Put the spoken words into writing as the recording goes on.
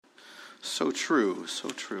So true, so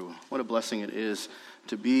true. What a blessing it is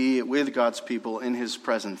to be with God's people in his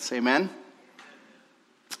presence. Amen?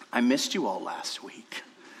 I missed you all last week.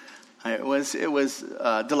 It was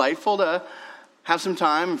delightful to have some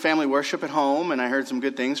time, family worship at home, and I heard some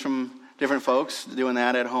good things from different folks doing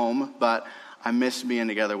that at home, but I miss being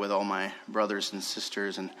together with all my brothers and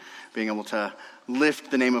sisters and being able to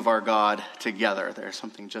lift the name of our God together. There's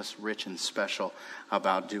something just rich and special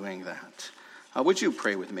about doing that. Would you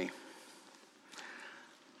pray with me?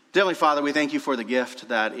 Heavenly Father, we thank you for the gift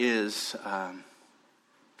that is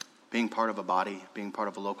being part of a body, being part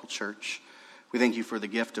of a local church. We thank you for the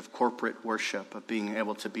gift of corporate worship, of being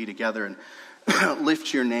able to be together and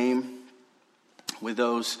lift your name with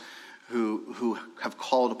those who have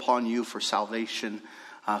called upon you for salvation,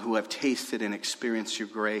 who have tasted and experienced your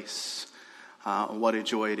grace. What a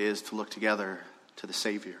joy it is to look together to the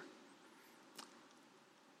Savior.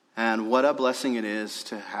 And what a blessing it is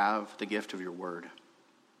to have the gift of your word.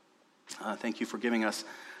 Thank you for giving us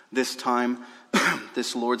this time,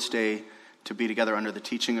 this Lord's Day, to be together under the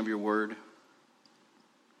teaching of your word.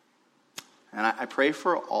 And I pray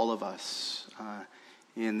for all of us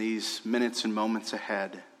in these minutes and moments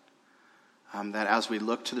ahead, that as we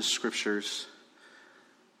look to the scriptures,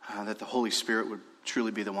 that the Holy Spirit would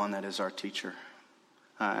truly be the one that is our teacher.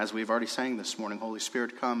 As we've already sang this morning, Holy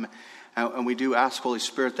Spirit, come. And we do ask, Holy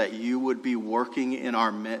Spirit, that you would be working in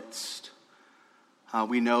our midst.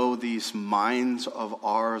 We know these minds of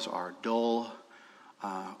ours are dull.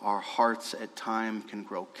 Our hearts at times can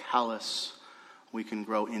grow callous. We can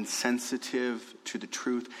grow insensitive to the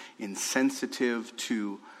truth, insensitive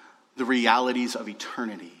to the realities of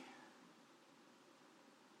eternity.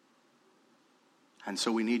 And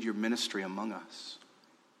so we need your ministry among us.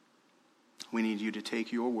 We need you to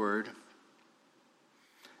take your word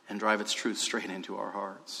and drive its truth straight into our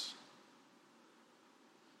hearts.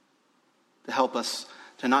 To help us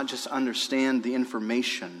to not just understand the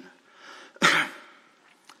information,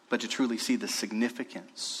 but to truly see the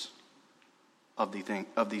significance of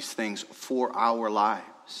these things for our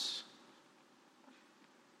lives.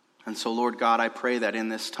 And so, Lord God, I pray that in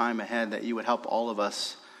this time ahead that you would help all of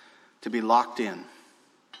us to be locked in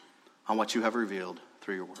on what you have revealed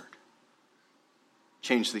through your word.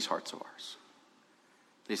 Change these hearts of ours.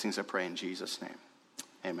 These things I pray in Jesus' name.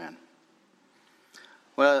 Amen.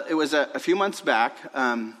 Well, it was a few months back.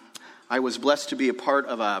 I was blessed to be a part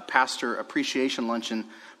of a pastor appreciation luncheon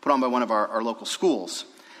put on by one of our local schools.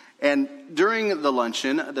 And during the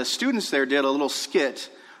luncheon, the students there did a little skit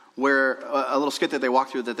that they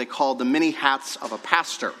walked through that they called the many hats of a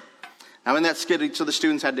pastor. Now in that skit, each of the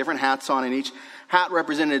students had different hats on, and each hat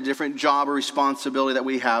represented a different job or responsibility that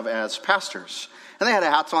we have as pastors. And they had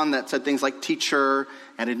hats on that said things like teacher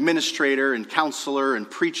and administrator and counselor and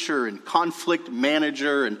preacher and conflict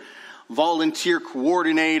manager and volunteer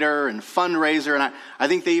coordinator and fundraiser. And I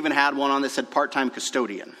think they even had one on that said part-time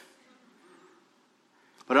custodian.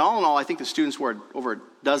 But all in all, I think the students wore over a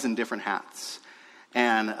dozen different hats.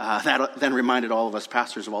 And that then reminded all of us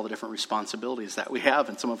pastors of all the different responsibilities that we have.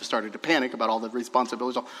 And some of us started to panic about all the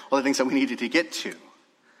responsibilities, all the things that we needed to get to.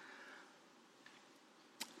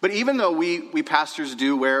 But even though we pastors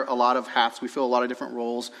do wear a lot of hats, we fill a lot of different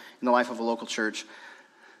roles in the life of a local church,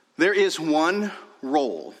 there is one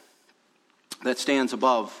role that stands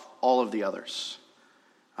above all of the others.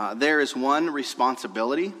 There is one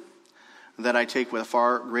responsibility that I take with a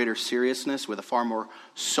far greater seriousness, with a far more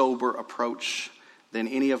sober approach than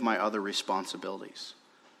any of my other responsibilities.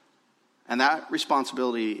 And that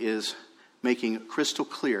responsibility is to make crystal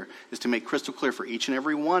clear for each and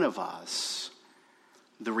every one of us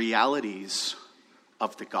the realities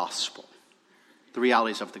of the gospel. The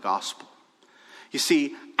realities of the gospel. You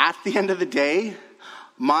see, at the end of the day,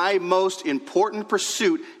 my most important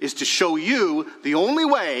pursuit is to show you the only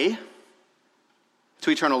way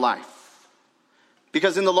to eternal life.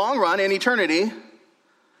 Because in the long run, in eternity,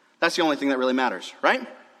 that's the only thing that really matters, right?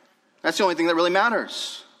 That's the only thing that really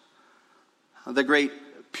matters. The great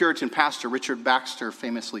Puritan pastor Richard Baxter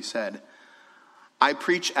famously said, "I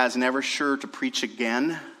preach as never sure to preach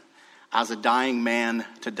again, as a dying man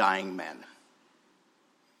to dying men."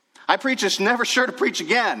 I preach as never sure to preach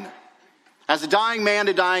again, as a dying man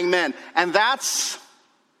to dying men. And that's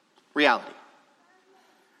reality.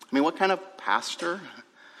 I mean, what kind of pastor,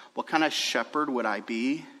 what kind of shepherd would I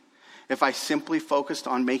be if I simply focused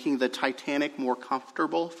on making the Titanic more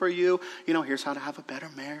comfortable for you? You know, here's how to have a better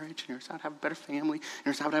marriage, and here's how to have a better family, and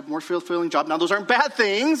here's how to have a more fulfilling job. Now, those aren't bad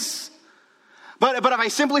things. But if I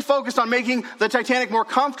simply focused on making the Titanic more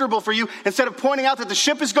comfortable for you, instead of pointing out that the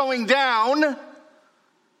ship is going down,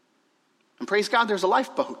 and praise God, there's a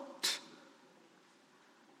lifeboat.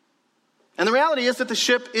 And the reality is that the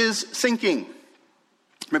ship is sinking.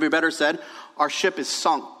 Maybe better said, our ship is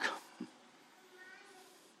sunk.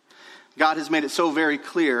 God has made it so very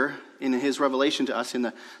clear in his revelation to us in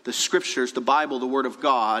the scriptures, the Bible, the Word of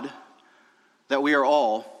God, that we are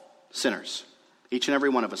all sinners. Each and every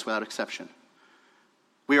one of us without exception.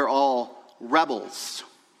 We are all rebels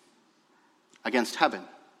against heaven.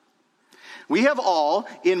 We have all,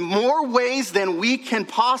 in more ways than we can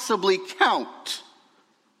possibly count,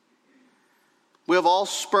 we have all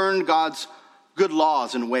spurned God's good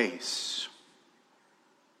laws and ways.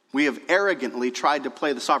 We have arrogantly tried to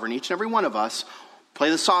play the sovereign. Each and every one of us play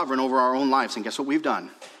the sovereign over our own lives. And guess what we've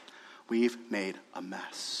done? We've made a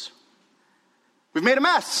mess. We've made a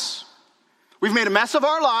mess. We've made a mess of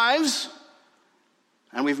our lives.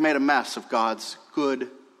 And we've made a mess of God's good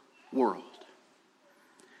world.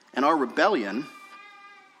 And our rebellion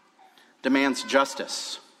demands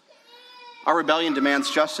justice. Our rebellion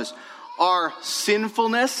demands justice. Our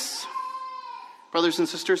sinfulness, brothers and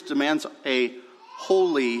sisters, demands a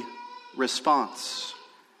holy response.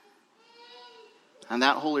 And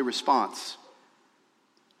that holy response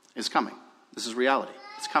is coming. This is reality.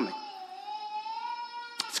 It's coming.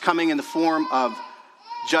 It's coming in the form of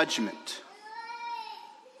judgment.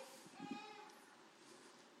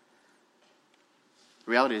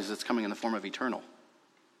 The reality is it's coming in the form of eternal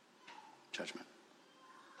judgment.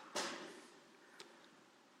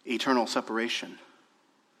 Eternal separation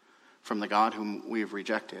from the God whom we have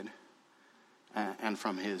rejected and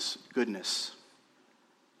from his goodness,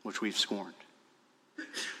 which we've scorned.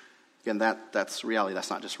 Again, that's reality. That's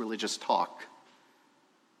not just religious talk.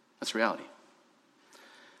 That's reality.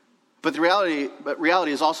 But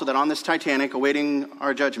reality is also that on this Titanic, awaiting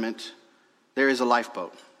our judgment, there is a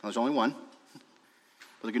lifeboat. There's only one.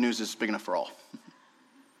 But the good news is it's big enough for all.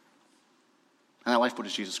 And that lifeboat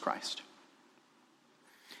is Jesus Christ.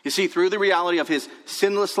 You see, through the reality of his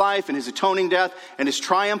sinless life and his atoning death and his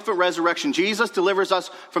triumphant resurrection, Jesus delivers us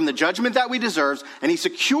from the judgment that we deserve, and he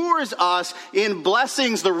secures us in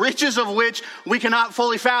blessings, the riches of which we cannot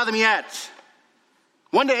fully fathom yet.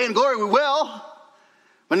 One day in glory we will,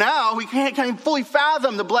 but now we can't even fully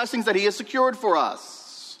fathom the blessings that he has secured for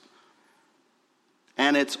us.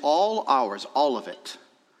 And it's all ours, all of it,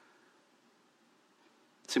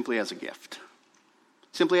 simply as a gift.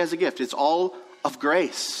 Simply as a gift. It's all of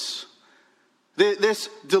grace. This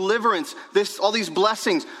deliverance, all these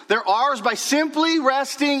blessings, they're ours by simply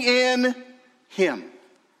resting in him.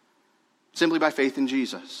 Simply by faith in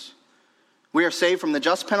Jesus. We are saved from the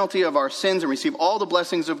just penalty of our sins and receive all the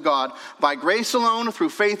blessings of God by grace alone, through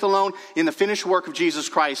faith alone, in the finished work of Jesus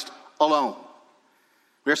Christ alone.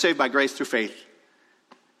 We are saved by grace through faith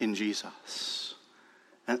in Jesus.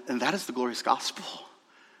 And that is the glorious gospel.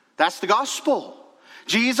 That's the gospel.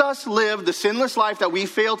 Jesus lived the sinless life that we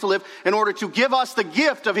fail to live in order to give us the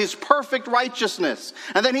gift of his perfect righteousness.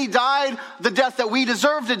 And then he died the death that we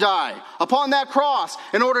deserve to die upon that cross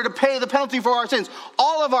in order to pay the penalty for our sins,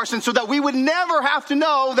 all of our sins, so that we would never have to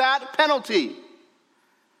know that penalty.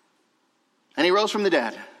 And he rose from the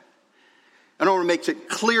dead in order to make it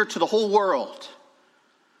clear to the whole world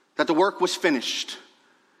that the work was finished,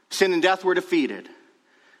 sin and death were defeated,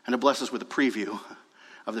 and to bless us with a preview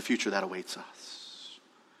of the future that awaits us.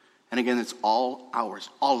 And again, it's all ours,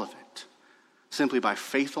 all of it, simply by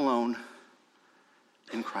faith alone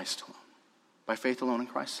in Christ alone. By faith alone in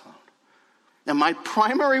Christ alone. And my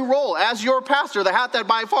primary role as your pastor, the hat that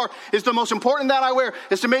by far is the most important that I wear,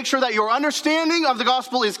 is to make sure that your understanding of the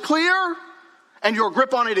gospel is clear and your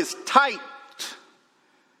grip on it is tight.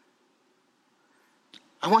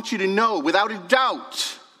 I want you to know without a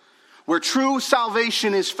doubt where true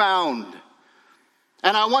salvation is found.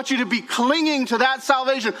 And I want you to be clinging to that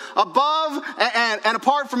salvation above and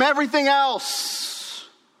apart from everything else.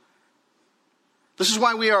 This is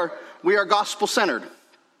why we are gospel-centered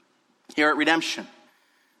here at Redemption.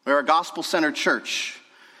 We're a gospel-centered church.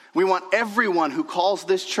 We want everyone who calls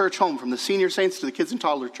this church home, from the senior saints to the kids and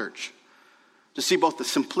toddler church, to see both the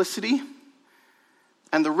simplicity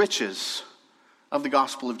and the riches of the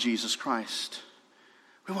gospel of Jesus Christ.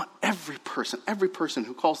 We want every person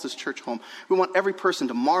who calls this church home, we want every person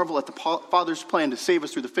to marvel at the Father's plan to save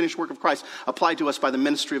us through the finished work of Christ applied to us by the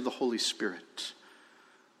ministry of the Holy Spirit.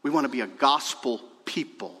 We want to be a gospel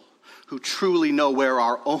people who truly know where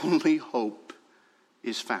our only hope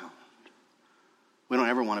is found. We don't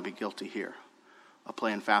ever want to be guilty here of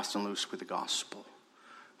playing fast and loose with the gospel.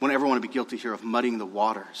 We don't ever want to be guilty here of muddying the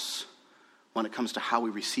waters when it comes to how we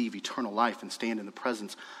receive eternal life and stand in the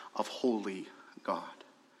presence of holy God.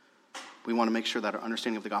 We want to make sure that our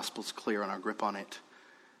understanding of the gospel is clear and our grip on it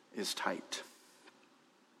is tight.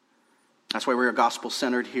 That's why we're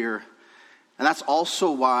gospel-centered here And that's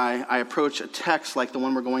also why I approach a text like the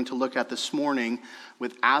one we're going to look at this morning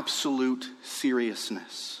with absolute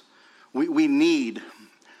seriousness. We need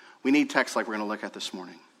texts like we're going to look at this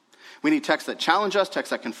morning. We need texts that challenge us,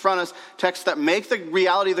 texts that confront us, texts that make the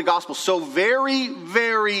reality of the gospel so very,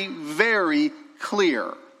 very, very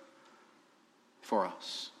clear for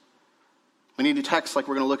us. We need texts like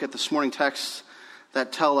we're going to look at this morning, texts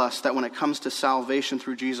that tell us that when it comes to salvation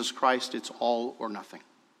through Jesus Christ, it's all or nothing.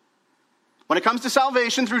 When it comes to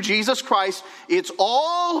salvation through Jesus Christ, it's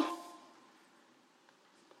all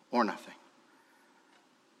or nothing.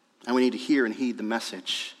 And we need to hear and heed the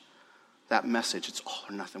message. That message, it's all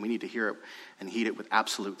or nothing. We need to hear it and heed it with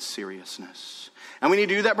absolute seriousness. And we need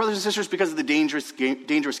to do that, brothers and sisters, because of the dangerous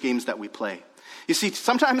games that we play. You see,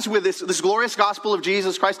 sometimes with this glorious gospel of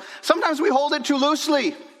Jesus Christ, sometimes we hold it too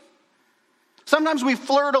loosely. Sometimes we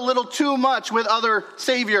flirt a little too much with other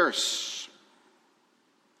saviors.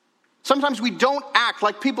 Sometimes we don't act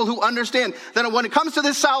like people who understand that when it comes to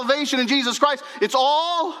this salvation in Jesus Christ, it's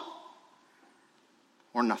all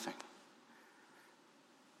or nothing.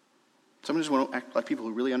 Sometimes we don't act like people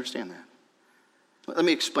who really understand that. Let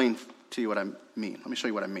me explain to you what I mean. Let me show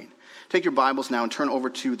you what I mean. Take your Bibles now and turn over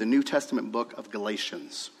to the New Testament book of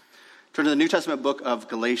Galatians. Turn to the New Testament book of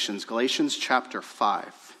Galatians, Galatians chapter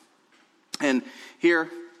 5. And here,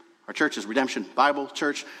 our church is Redemption Bible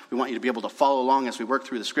Church. We want you to be able to follow along as we work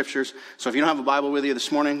through the scriptures. So if you don't have a Bible with you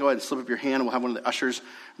this morning, go ahead and slip up your hand, and we'll have one of the ushers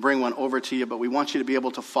bring one over to you. But we want you to be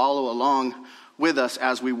able to follow along with us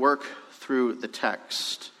as we work through the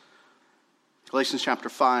text. Galatians chapter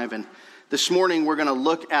 5. And this morning we're going to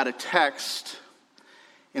look at a text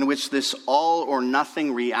in which this all or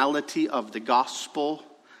nothing reality of the gospel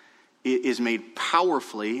is made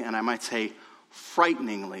powerfully, and I might say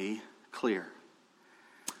frighteningly, clear.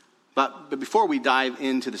 But before we dive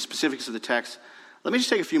into the specifics of the text, let me just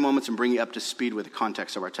take a few moments and bring you up to speed with the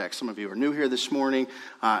context of our text. Some of you are new here this morning,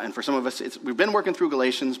 and for some of us, we've been working through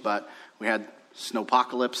Galatians, but we had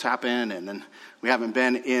snowpocalypse happen, and then we haven't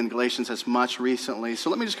been in Galatians as much recently. So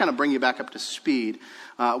let me just kind of bring you back up to speed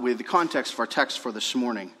with the context of our text for this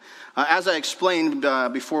morning. As I explained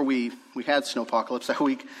before we had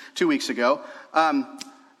snowpocalypse 2 weeks ago,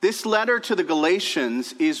 this letter to the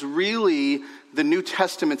Galatians is really the New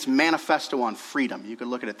Testament's manifesto on freedom. You could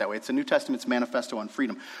look at it that way. It's the New Testament's manifesto on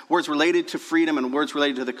freedom. Words related to freedom and words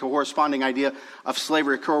related to the corresponding idea of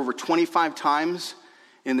slavery occur over 25 times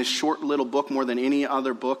in this short little book, more than any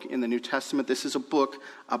other book in the New Testament. This is a book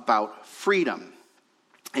about freedom.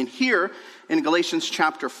 And here in Galatians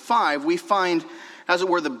chapter 5, we find, as it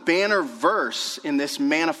were, the banner verse in this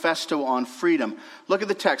manifesto on freedom. Look at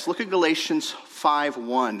the text. Look at Galatians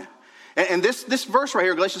 5:1. And this verse right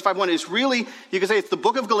here, Galatians 5:1, is really, you could say it's the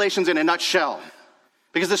book of Galatians in a nutshell.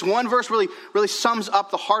 Because this one verse really sums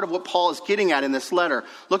up the heart of what Paul is getting at in this letter.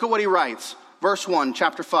 Look at what he writes. Verse 1,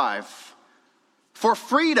 chapter 5. For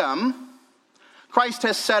freedom, Christ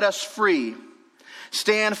has set us free.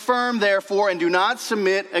 Stand firm, therefore, and do not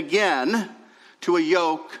submit again to a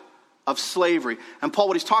yoke of slavery. And Paul,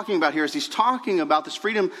 what he's talking about here is he's talking about this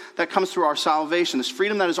freedom that comes through our salvation, this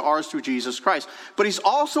freedom that is ours through Jesus Christ. But he's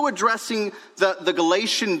also addressing the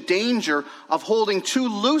Galatian danger of holding too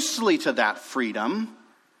loosely to that freedom,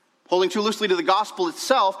 holding too loosely to the gospel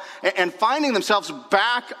itself, and finding themselves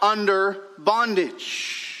back under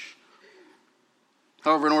bondage.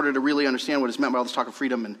 However, in order to really understand what is meant by all this talk of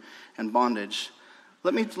freedom and bondage,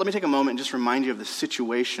 let me take a moment and just remind you of the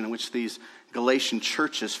situation in which these Galatian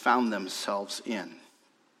churches found themselves in.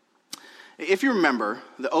 If you remember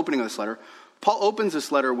the opening of this letter, Paul opens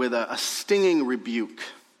this letter with a stinging rebuke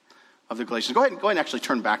of the Galatians. Go ahead and actually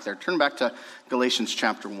turn back there. Turn back to Galatians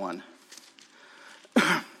chapter 1.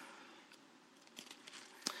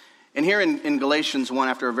 And here in Galatians 1,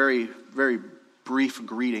 after a very, very brief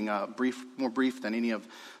greeting, more brief than any of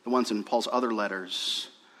the ones in Paul's other letters,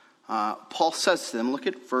 Paul says to them, look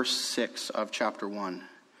at verse 6 of chapter 1.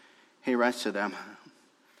 He writes to them,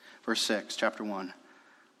 verse 6, chapter 1,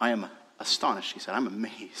 I am astonished, he said, I'm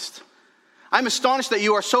amazed. I'm astonished that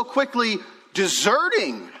you are so quickly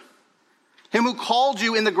deserting him who called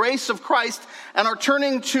you in the grace of Christ and are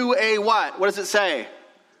turning to a what? What does it say?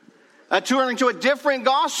 Turning to a different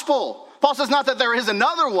gospel. Paul says not that there is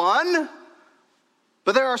another one,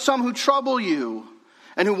 but there are some who trouble you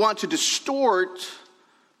and who want to distort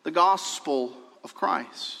the gospel of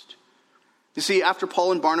Christ. You see, after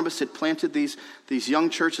Paul and Barnabas had planted these young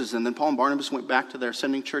churches, and then Paul and Barnabas went back to their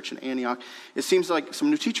sending church in Antioch, it seems like some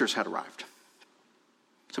new teachers had arrived.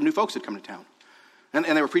 Some new folks had come to town. And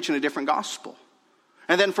they were preaching a different gospel.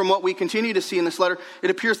 And then from what we continue to see in this letter, it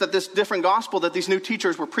appears that this different gospel that these new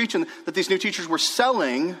teachers were preaching, that these new teachers were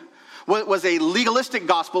selling, was a legalistic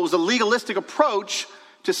gospel. It was a legalistic approach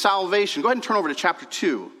to salvation. Go ahead and turn over to chapter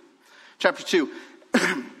 2. Chapter 2.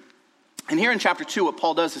 And here in chapter 2, what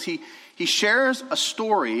Paul does is he shares a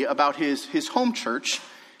story about his home church,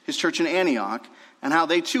 his church in Antioch, and how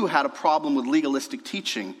they too had a problem with legalistic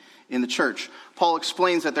teaching in the church. Paul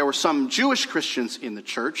explains that there were some Jewish Christians in the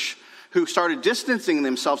church who started distancing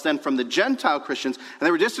themselves then from the Gentile Christians, and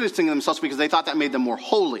they were distancing themselves because they thought that made them more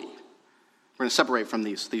holy. We're going to separate from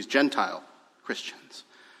these Gentile Christians.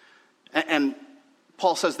 And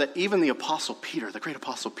Paul says that even the Apostle Peter, the great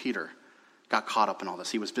Apostle Peter, got caught up in all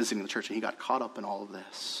this. He was visiting the church and he got caught up in all of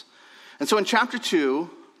this. And so in chapter 2,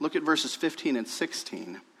 look at verses 15 and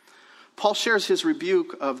 16. Paul shares his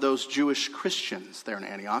rebuke of those Jewish Christians there in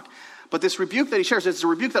Antioch. But this rebuke that he shares is a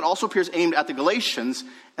rebuke that also appears aimed at the Galatians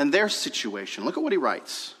and their situation. Look at what he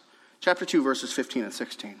writes. Chapter 2, verses 15 and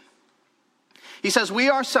 16. He says, "We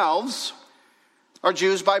ourselves are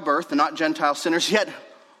Jews by birth and not Gentile sinners, yet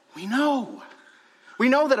we know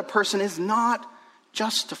that a person is not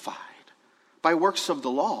justified by works of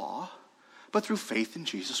the law, but through faith in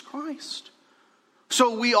Jesus Christ.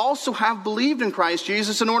 So we also have believed in Christ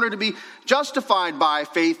Jesus in order to be justified by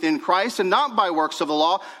faith in Christ and not by works of the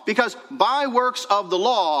law, because by works of the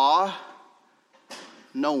law,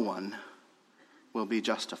 no one will be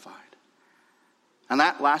justified." And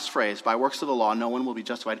that last phrase, by works of the law, no one will be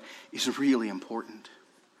justified, is really important.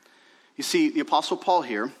 You see, the Apostle Paul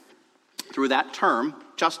here, through that term,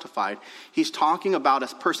 justified, he's talking about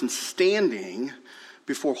a person standing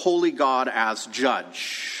before holy God as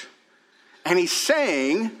judge. And he's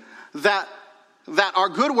saying that our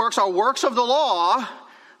good works, our works of the law,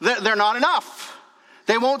 they're not enough.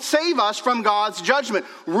 They won't save us from God's judgment.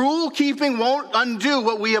 Rule keeping won't undo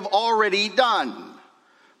what we have already done.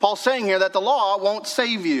 Paul's saying here that the law won't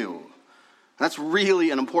save you. And that's really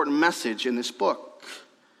an important message in this book.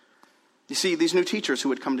 You see, these new teachers who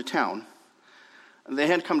had come to town, they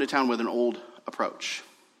had come to town with an old approach.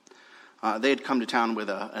 They had come to town with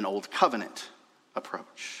an old covenant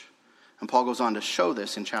approach. And Paul goes on to show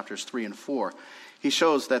this in chapters 3 and 4. He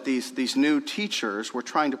shows that these new teachers were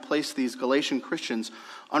trying to place these Galatian Christians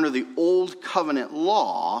under the old covenant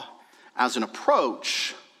law as an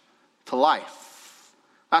approach to life.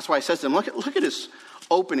 That's why he says to them, look at his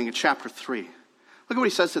opening in chapter 3. Look at what he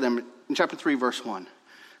says to them in chapter 3, verse 1.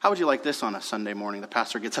 How would you like this on a Sunday morning? The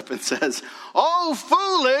pastor gets up and says, "Oh,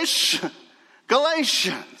 foolish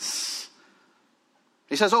Galatians."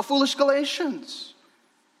 He says, "Oh, foolish Galatians.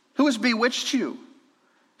 Who has bewitched you?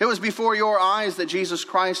 It was before your eyes that Jesus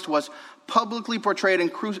Christ was publicly portrayed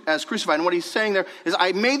as crucified." And what he's saying there is,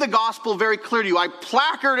 I made the gospel very clear to you. I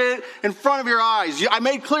placarded it in front of your eyes. I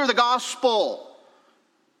made clear the gospel.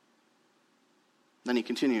 Then he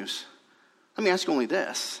continues, "Let me ask you only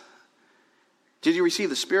this. Did you receive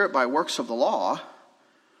the Spirit by works of the law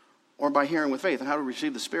or by hearing with faith?" And how do we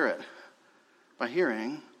receive the Spirit? By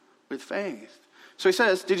hearing with faith. So he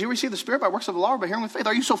says, did you receive the Spirit by works of the law or by hearing with faith?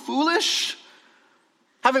 Are you so foolish?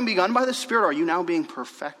 Having begun by the Spirit, are you now being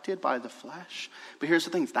perfected by the flesh? But here's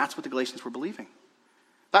the thing, that's what the Galatians were believing.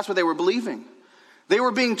 That's what they were believing. They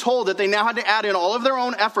were being told that they now had to add in all of their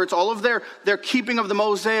own efforts, all of their keeping of the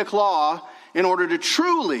Mosaic law in order to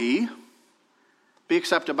truly be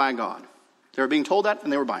accepted by God. They were being told that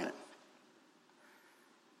and they were buying it.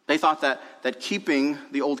 They thought that keeping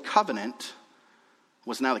the old covenant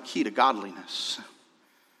was now the key to godliness.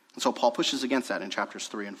 And so Paul pushes against that in chapters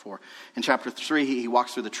 3 and 4. In chapter 3, he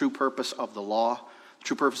walks through the true purpose of the law. The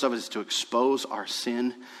true purpose of it is to expose our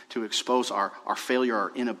sin, to expose our failure,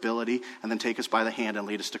 our inability, and then take us by the hand and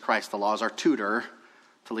lead us to Christ. The law is our tutor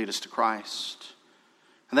to lead us to Christ.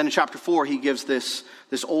 And then in chapter 4, he gives this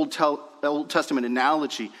Old Testament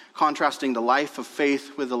analogy, contrasting the life of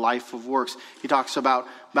faith with the life of works. He talks about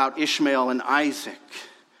Ishmael and Isaac,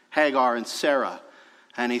 Hagar and Sarah.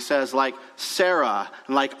 And he says, like Sarah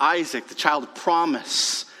and like Isaac, the child of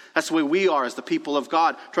promise. That's the way we are as the people of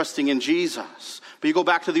God, trusting in Jesus. But you go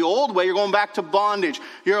back to the old way, you're going back to bondage.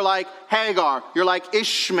 You're like Hagar, you're like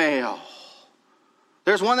Ishmael.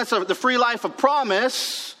 There's one that's the free life of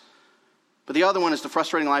promise, but the other one is the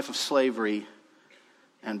frustrating life of slavery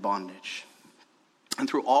and bondage. And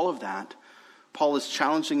through all of that, Paul is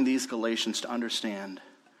challenging these Galatians to understand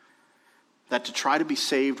that to try to be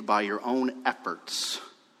saved by your own efforts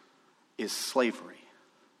is slavery.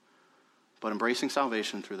 But embracing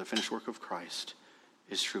salvation through the finished work of Christ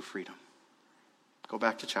is true freedom. Go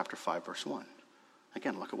back to chapter 5, verse 1.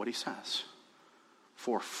 Again, look at what he says.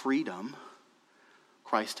 For freedom,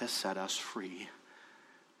 Christ has set us free.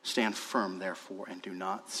 Stand firm, therefore, and do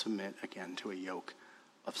not submit again to a yoke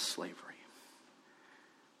of slavery.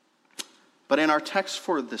 But in our text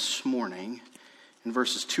for this morning, in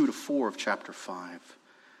verses 2 to 4 of chapter 5,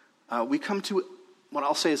 we come to what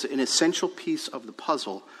I'll say is an essential piece of the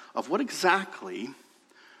puzzle of what exactly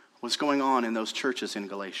was going on in those churches in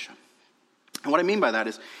Galatia. And what I mean by that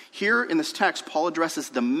is, here in this text, Paul addresses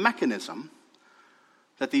the mechanism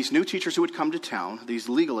that these new teachers who would come to town, these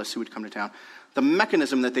legalists who would come to town, the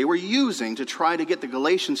mechanism that they were using to try to get the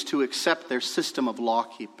Galatians to accept their system of law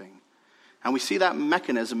keeping. And we see that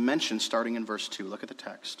mechanism mentioned starting in verse 2. Look at the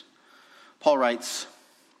text. Paul writes,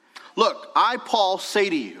 "Look, I, Paul, say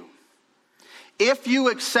to you, if you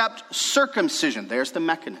accept circumcision," there's the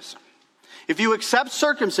mechanism. "If you accept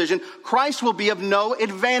circumcision, Christ will be of no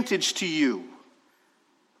advantage to you.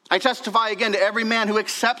 I testify again to every man who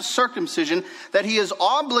accepts circumcision that he is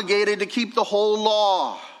obligated to keep the whole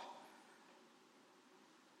law.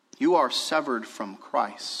 You are severed from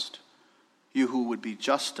Christ. You who would be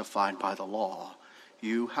justified by the law,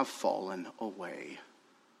 you have fallen away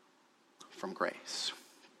from grace."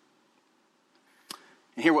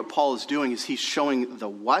 And here what Paul is doing is he's showing the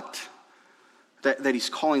what that he's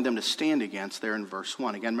calling them to stand against there in verse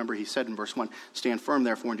 1. Again, remember he said in verse 1, "Stand firm,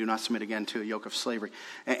 therefore, and do not submit again to a yoke of slavery."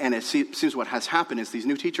 And it seems what has happened is these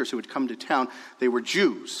new teachers who had come to town, they were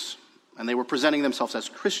Jews, and they were presenting themselves as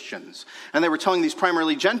Christians. And they were telling these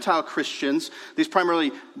primarily Gentile Christians, these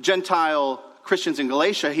primarily Gentile Christians in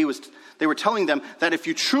Galatia, they were telling them that if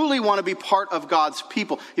you truly want to be part of God's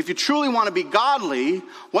people, if you truly want to be godly,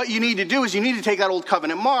 what you need to do is you need to take that old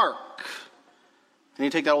covenant mark. And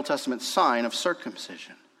you take that Old Testament sign of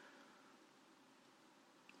circumcision.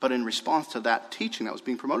 But in response to that teaching that was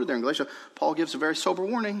being promoted there in Galatia, Paul gives a very sober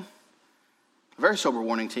warning. A very sober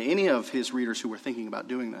warning to any of his readers who were thinking about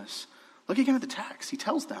doing this. Look again at the text. He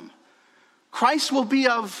tells them, Christ will be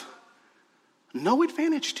of no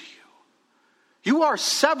advantage to you. You are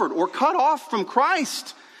severed or cut off from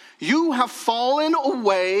Christ. You have fallen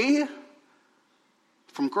away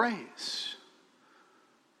from grace.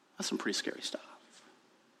 That's some pretty scary stuff.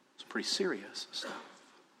 Some pretty serious stuff.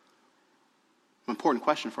 An important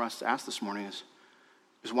question for us to ask this morning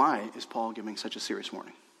is why is Paul giving such a serious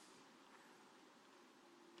warning?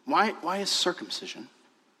 Why is circumcision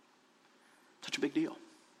such a big deal?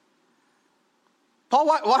 Paul,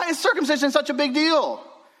 why is circumcision such a big deal?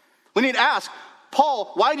 We need to ask,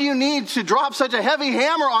 Paul, why do you need to drop such a heavy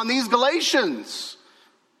hammer on these Galatians?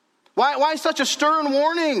 Why such a stern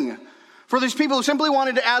warning for these people who simply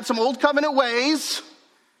wanted to add some old covenant ways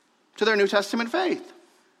to their New Testament faith?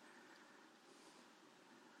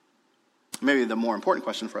 Maybe the more important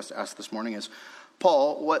question for us to ask this morning is,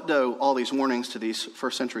 Paul, what do all these warnings to these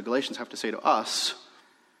first century Galatians have to say to us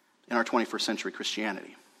in our 21st century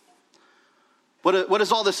Christianity? What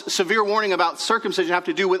does all this severe warning about circumcision have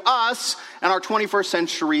to do with us and our 21st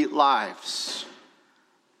century lives?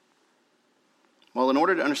 Well, in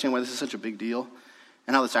order to understand why this is such a big deal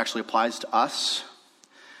and how this actually applies to us,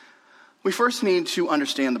 we first need to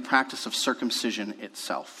understand the practice of circumcision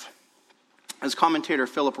itself. As commentator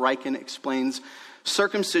Philip Ryken explains,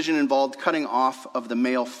 circumcision involved cutting off of the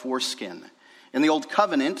male foreskin. In the Old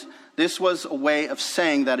Covenant, this was a way of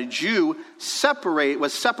saying that a Jew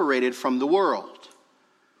was separated from the world.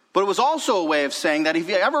 But it was also a way of saying that if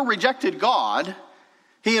he ever rejected God,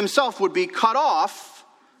 he himself would be cut off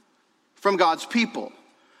from God's people.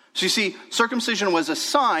 So you see, circumcision was a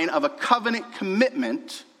sign of a covenant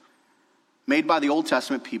commitment made by the Old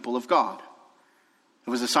Testament people of God. It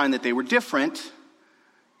was a sign that they were different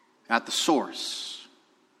at the source.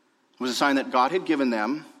 It was a sign that God had given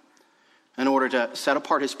them in order to set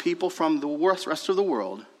apart his people from the rest of the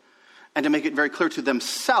world and to make it very clear to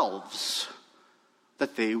themselves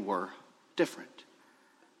that they were different.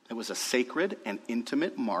 It was a sacred and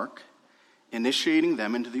intimate mark initiating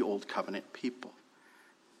them into the Old Covenant people.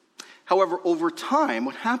 However, over time,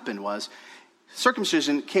 what happened was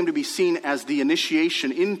circumcision came to be seen as the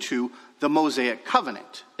initiation into the Mosaic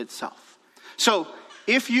covenant itself. So,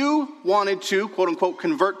 if you wanted to, quote unquote,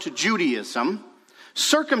 convert to Judaism,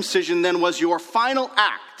 circumcision then was your final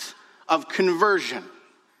act of conversion.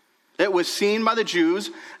 It was seen by the Jews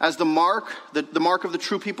as the mark of the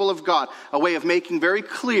true people of God, a way of making very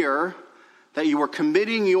clear that you were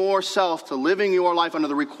committing yourself to living your life under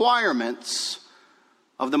the requirements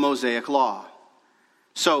of the Mosaic law.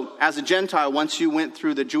 So, as a Gentile, once you went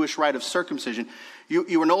through the Jewish rite of circumcision,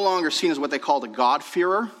 you were no longer seen as what they called a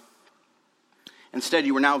God-fearer. Instead,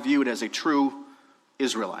 you were now viewed as a true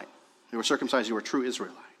Israelite. You were circumcised, you were a true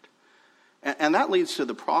Israelite. And that leads to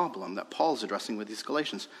the problem that Paul is addressing with these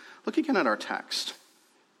Galatians. Look again at our text.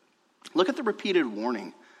 Look at the repeated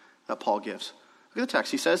warning that Paul gives. Look at the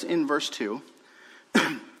text. He says in verse 2,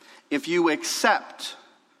 if you accept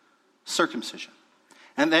circumcision.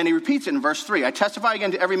 And then he repeats it in verse 3. I testify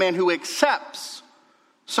again to every man who accepts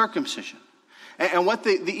circumcision. And what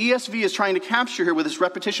the ESV is trying to capture here with this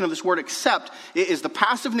repetition of this word accept is the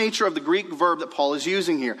passive nature of the Greek verb that Paul is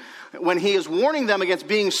using here. When he is warning them against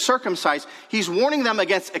being circumcised, he's warning them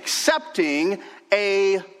against accepting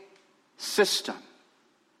a system.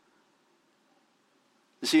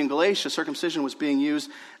 You see, in Galatia, circumcision was being used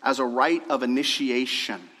as a rite of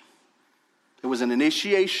initiation. It was an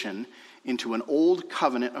initiation into an old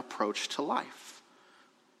covenant approach to life.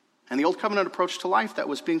 And the old covenant approach to life that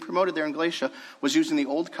was being promoted there in Galatia was using the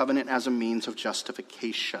old covenant as a means of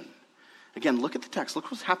justification. Again, look at the text. Look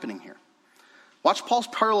what's happening here. Watch Paul's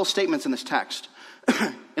parallel statements in this text.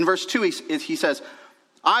 In verse 2, he says,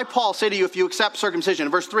 I, Paul, say to you, if you accept circumcision.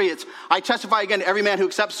 In verse 3, it's, I testify again to every man who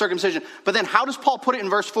accepts circumcision. But then how does Paul put it in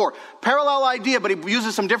verse 4? Parallel idea, but he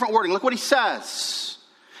uses some different wording. Look what he says.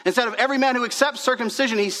 Instead of every man who accepts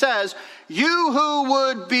circumcision, he says, you who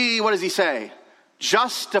would be, what does he say?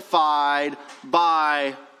 Justified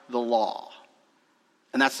by the law.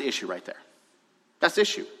 And that's the issue right there. That's the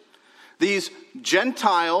issue. These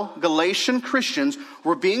Gentile Galatian Christians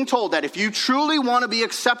were being told that if you truly want to be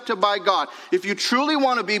accepted by God, if you truly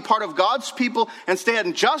want to be part of God's people and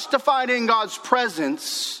stand justified in God's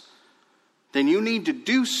presence, then you need to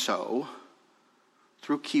do so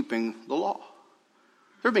through keeping the law.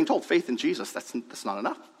 They're being told faith in Jesus, that's not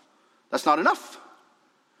enough. That's not enough.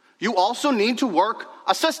 You also need to work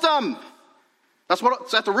a system. That's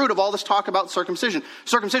what's at the root of all this talk about circumcision.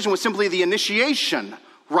 Circumcision was simply the initiation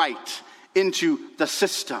rite into the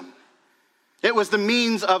system. It was the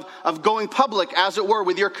means of going public, as it were,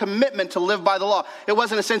 with your commitment to live by the law. It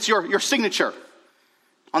was, in a sense, your signature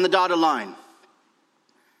on the dotted line.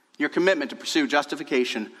 Your commitment to pursue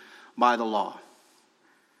justification by the law.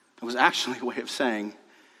 It was actually a way of saying,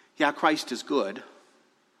 yeah, Christ is good,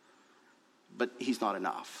 but he's not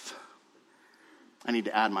enough. I need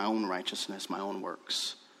to add my own righteousness, my own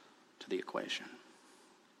works to the equation.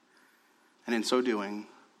 And in so doing,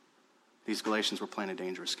 these Galatians were playing a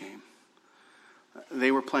dangerous game.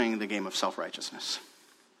 They were playing the game of self-righteousness.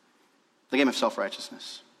 The game of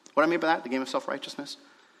self-righteousness. What I mean by that, the game of self-righteousness?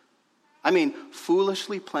 I mean,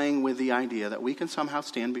 foolishly playing with the idea that we can somehow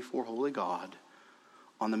stand before holy God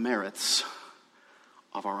on the merits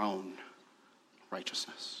of our own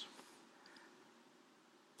righteousness.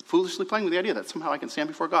 Foolishly playing with the idea that somehow I can stand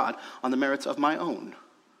before God on the merits of my own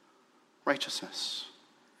righteousness.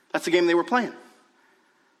 That's the game they were playing.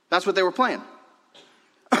 That's what they were playing.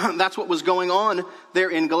 That's what was going on there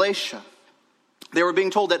in Galatia. They were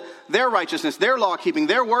being told that their righteousness, their law-keeping,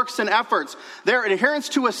 their works and efforts, their adherence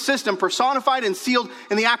to a system personified and sealed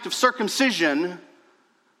in the act of circumcision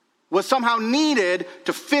was somehow needed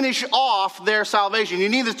to finish off their salvation. You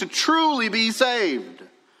needed to truly be saved.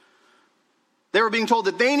 They were being told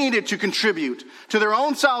that they needed to contribute to their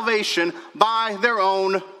own salvation by their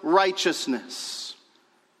own righteousness.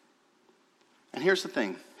 And here's the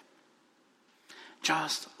thing.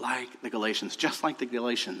 Just like the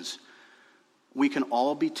Galatians, we can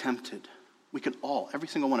all be tempted. We can all, every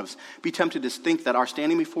single one of us, be tempted to think that our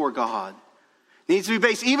standing before God needs to be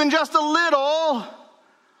based even just a little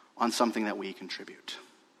on something that we contribute.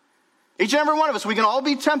 Each and every one of us, we can all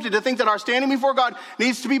be tempted to think that our standing before God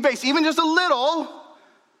needs to be based even just a little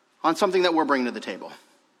on something that we're bringing to the table,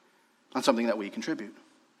 on something that we contribute.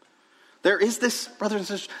 There is this, brothers and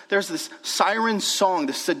sisters, there's this siren song,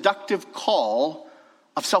 this seductive call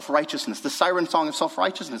of self-righteousness, the siren song of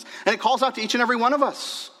self-righteousness. And it calls out to each and every one of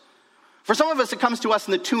us. For some of us, it comes to us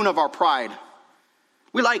in the tune of our pride.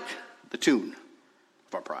 We like the tune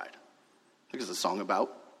of our pride. I think it's a song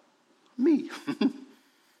about me.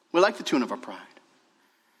 We like the tune of our pride.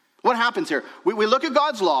 What happens here? We look at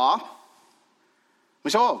God's law.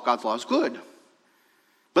 We say, oh, God's law is good.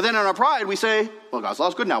 But then in our pride, we say, well, God's law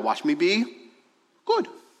is good. Now watch me be good.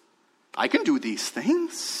 I can do these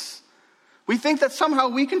things. We think that somehow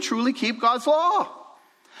we can truly keep God's law.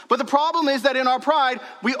 But the problem is that in our pride,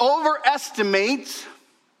 we overestimate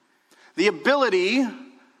the ability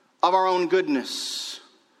of our own goodness.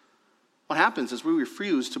 What happens is we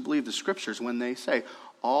refuse to believe the scriptures when they say,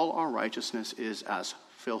 all our righteousness is as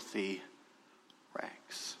filthy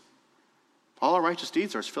rags. All our righteous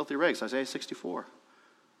deeds are as filthy rags, Isaiah 64.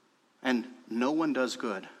 And no one does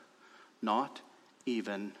good, not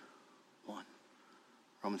even one.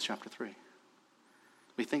 Romans chapter 3.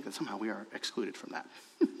 We think that somehow we are excluded from that.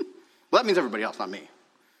 Well, that means everybody else, not me.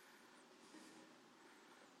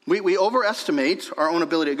 We overestimate our own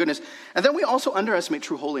ability at goodness, and then we also underestimate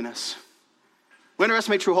true holiness. We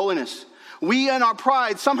underestimate true holiness. We in our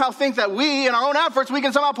pride somehow think that we, in our own efforts, we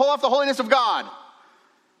can somehow pull off the holiness of God.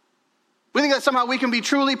 We think that somehow we can be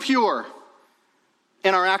truly pure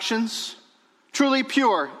in our actions, truly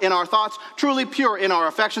pure in our thoughts, truly pure in our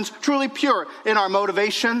affections, truly pure in our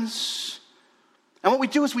motivations. And what we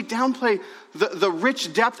do is we downplay the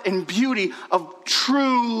rich depth and beauty of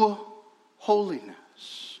true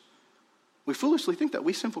holiness. We foolishly think that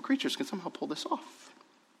we sinful creatures can somehow pull this off.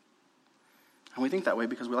 And we think that way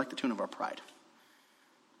because we like the tune of our pride.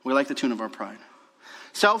 We like the tune of our pride.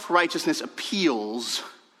 Self-righteousness appeals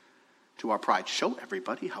to our pride. Show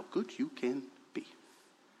everybody how good you can be.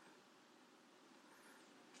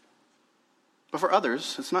 But for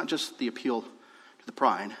others, it's not just the appeal to the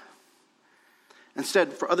pride.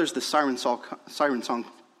 Instead, for others, the siren song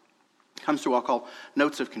comes through what I'll call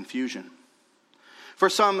notes of confusion. For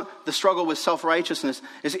some, the struggle with self-righteousness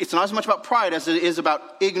it's not as much about pride as it is about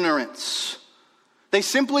ignorance. They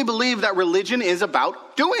simply believe that religion is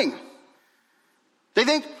about doing. They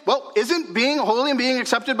think, well, isn't being holy and being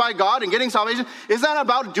accepted by God and getting salvation, isn't that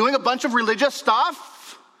about doing a bunch of religious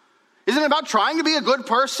stuff? Isn't it about trying to be a good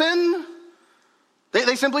person?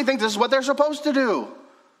 They simply think this is what they're supposed to do.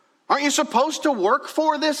 Aren't you supposed to work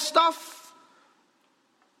for this stuff?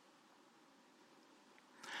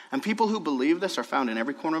 And people who believe this are found in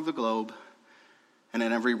every corner of the globe and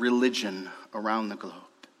in every religion around the globe.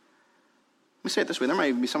 Let me say it this way. There might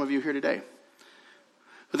even be some of you here today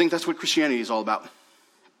who think that's what Christianity is all about.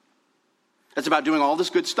 It's about doing all this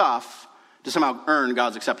good stuff to somehow earn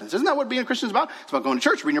God's acceptance. Isn't that what being a Christian is about? It's about going to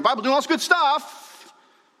church, reading your Bible, doing all this good stuff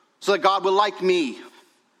so that God will like me.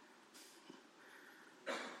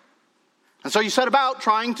 And so you set about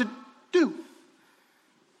trying to do.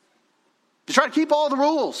 You try to keep all the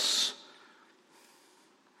rules.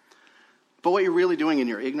 But what you're really doing in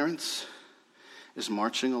your ignorance is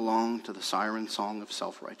marching along to the siren song of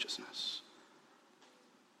self-righteousness.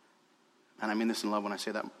 And I mean this in love when I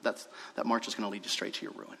say that. That march is going to lead you straight to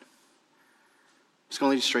your ruin. It's going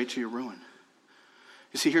to lead you straight to your ruin.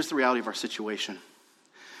 You see, here's the reality of our situation.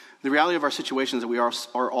 The reality of our situation is that we are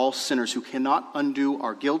all sinners who cannot undo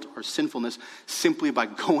our guilt or sinfulness simply by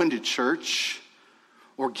going to church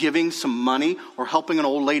or giving some money or helping an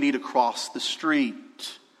old lady to cross the street.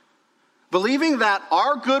 Believing that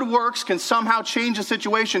our good works can somehow change a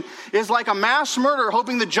situation is like a mass murderer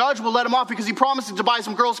hoping the judge will let him off because he promised to buy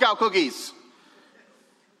some Girl Scout cookies.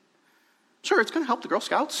 Sure, it's going to help the Girl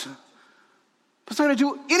Scouts, but it's not going to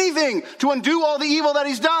do anything to undo all the evil that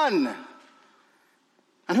he's done.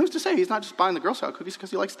 And who's to say he's not just buying the Girl Scout cookies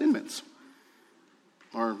because he likes Thin Mints?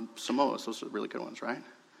 Or Samoas, those are really good ones, right?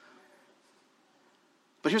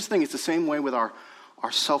 But here's the thing, it's the same way with our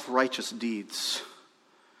self-righteous deeds.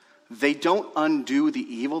 They don't undo the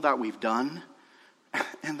evil that we've done,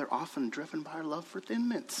 and they're often driven by our love for Thin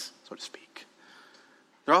Mints, so to speak.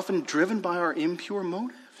 They're often driven by our impure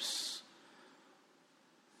motives.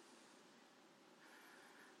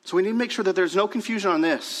 So we need to make sure that there's no confusion on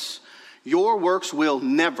this. Your works will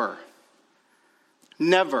never,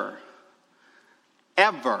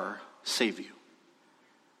 ever save you.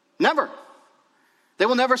 Never. They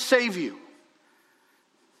will never save you.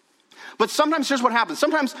 But sometimes here's what happens.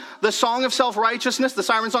 Sometimes the song of self-righteousness, the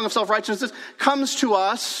siren song of self-righteousness, comes to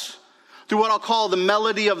us through what I'll call the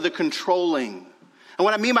melody of the controlling. And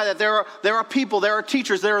what I mean by that, there are people, there are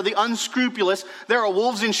teachers, there are the unscrupulous, there are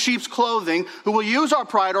wolves in sheep's clothing who will use our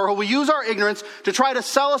pride or who will use our ignorance to try to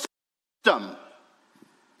sell us freedom.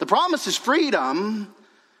 The promise is freedom,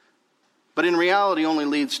 but in reality only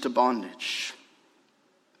leads to bondage.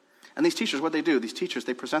 And these teachers, what they do,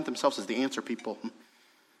 they present themselves as the answer people.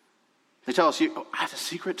 They tell us, I have the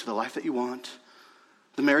secret to the life that you want,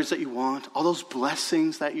 the marriage that you want, all those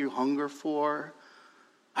blessings that you hunger for.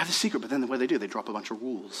 I have the secret, but then what they drop a bunch of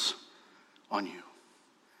rules on you.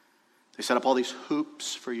 They set up all these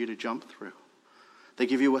hoops for you to jump through. They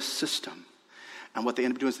give you a system. And what they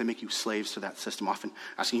end up doing is they make you slaves to that system, often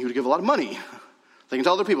asking you to give a lot of money. They can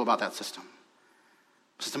tell other people about that system.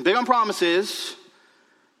 System big on promises,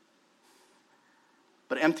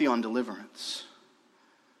 but empty on deliverance.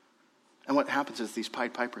 And what happens is these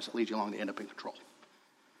Pied Pipers that lead you along, they end up in control.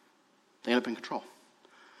 They end up in control.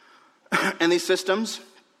 And these systems,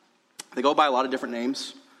 they go by a lot of different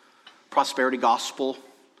names. Prosperity gospel,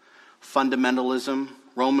 fundamentalism,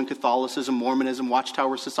 Roman Catholicism, Mormonism,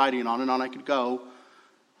 Watchtower Society, and on I could go.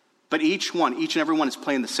 But each and every one is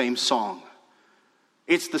playing the same song.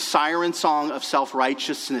 It's the siren song of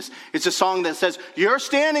self-righteousness. It's a song that says, your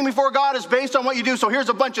standing before God is based on what you do, so here's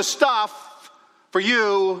a bunch of stuff for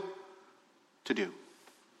you to do.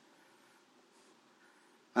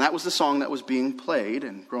 And that was the song that was being played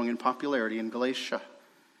and growing in popularity in Galatia.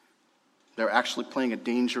 They're actually playing a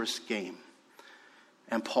dangerous game.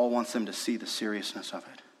 And Paul wants them to see the seriousness of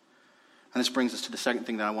it. And this brings us to the second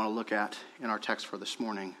thing that I want to look at in our text for this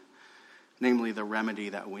morning, namely the remedy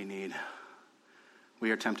that we need.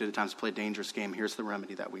 We are tempted at times to play a dangerous game. Here's the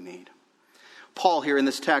remedy that we need. Paul here in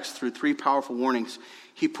this text, through three powerful warnings,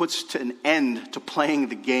 he puts to an end to playing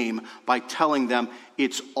the game by telling them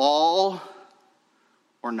it's all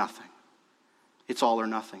or nothing. It's all or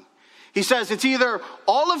nothing. He says it's either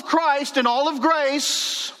all of Christ and all of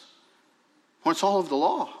grace, or it's all of the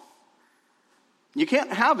law. You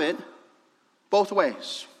can't have it both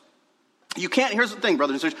ways. You can't, here's the thing,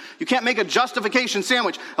 brothers and sisters, you can't make a justification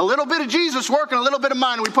sandwich. A little bit of Jesus' work and a little bit of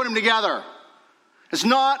mine, and we put them together. It's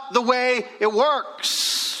not the way it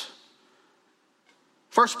works.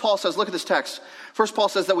 First, Paul says, look at this text. First, Paul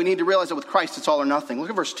says that we need to realize that with Christ, it's all or nothing. Look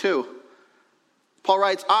at verse 2. Paul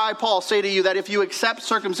writes, I, Paul, say to you that if you accept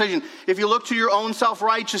circumcision, if you look to your own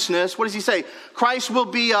self-righteousness, what does he say? Christ will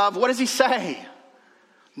be of, what does he say?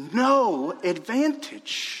 No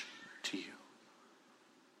advantage to you.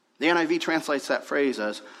 The NIV translates that phrase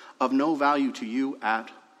as of no value to you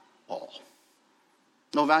at all.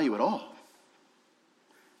 No value at all.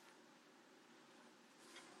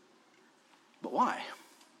 But why?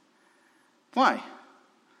 Why?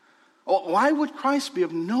 Why would Christ be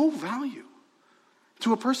of no value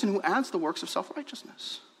to a person who adds the works of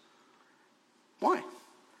self-righteousness? Why?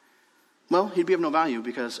 Well, he'd be of no value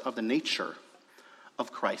because of the nature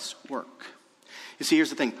of Christ's work. You see,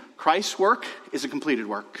 here's the thing. Christ's work is a completed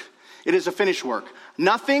work. It is a finished work.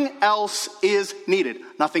 Nothing else is needed.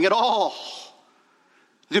 Nothing at all.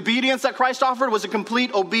 The obedience that Christ offered was a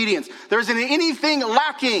complete obedience. There isn't anything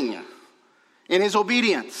lacking in his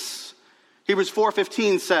obedience. Hebrews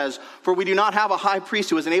 4:15 says, for we do not have a high priest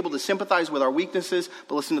who is unable to sympathize with our weaknesses,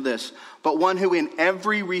 but listen to this, but one who in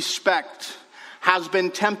every respect has been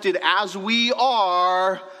tempted as we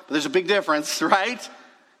are, but there's a big difference, right?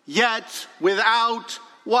 Yet without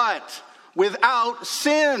what? Without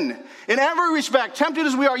sin. In every respect, tempted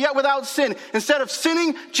as we are, yet without sin. Instead of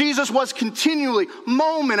sinning, Jesus was continually,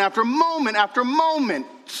 moment after moment after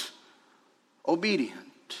moment, obedient.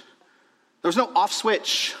 There was no off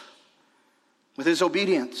switch with his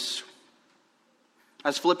obedience.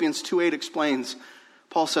 As Philippians 2:8 explains,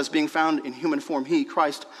 Paul says, being found in human form, he,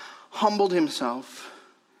 Christ, humbled himself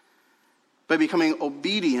by becoming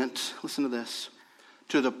obedient, listen to this,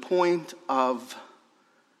 to the point of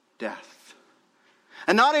death.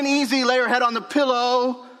 And not an easy lay your head on the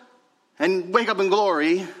pillow and wake up in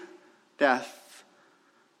glory, death.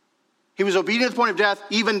 He was obedient to the point of death,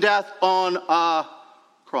 even death on a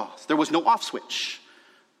cross. There was no off switch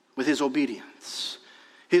with his obedience.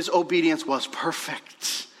 His obedience was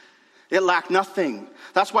perfect. It lacked nothing.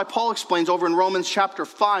 That's why Paul explains over in Romans chapter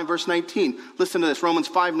 5, verse 19. Listen to this, Romans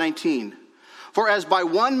 5:19. For as by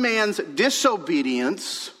one man's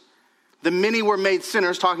disobedience, the many were made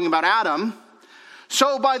sinners, talking about Adam,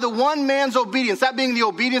 so by the one man's obedience, that being the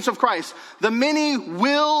obedience of Christ, the many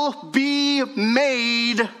will be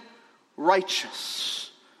made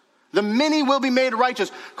righteous. The many will be made righteous.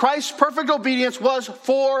 Christ's perfect obedience was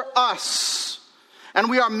for us. And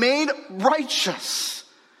we are made righteous.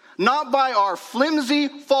 Not by our flimsy,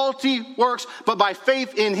 faulty works, but by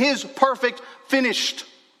faith in his perfect, finished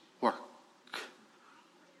work.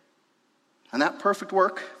 And that perfect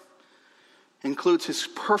work includes his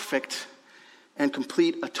perfect and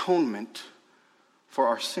complete atonement for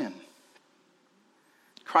our sin.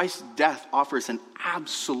 Christ's death offers an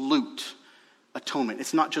absolute atonement.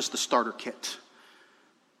 It's not just the starter kit.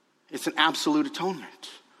 It's an absolute atonement.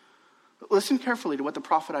 Listen carefully to what the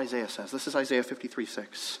prophet Isaiah says. This is Isaiah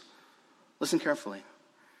 53:6. Listen carefully.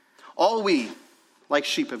 All we, like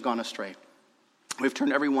sheep, have gone astray. We've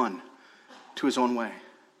turned every one to his own way.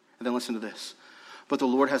 And then listen to this. But the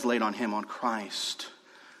Lord has laid on him, on Christ,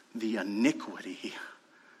 the iniquity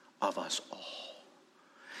of us all.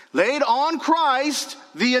 Laid on Christ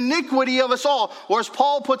the iniquity of us all. Or as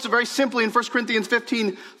Paul puts it very simply in 1 Corinthians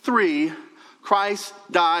 15:3, Christ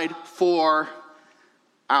died for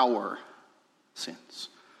our sins.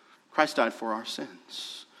 Christ died for our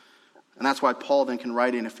sins. And that's why Paul then can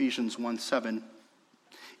write in Ephesians 1:7,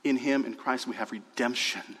 in him, in Christ, we have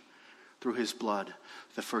redemption through his blood,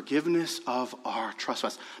 the forgiveness of our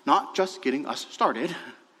trespasses. Not just getting us started,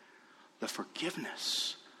 the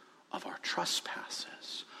forgiveness of our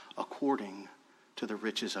trespasses according to the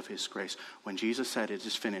riches of his grace. When Jesus said it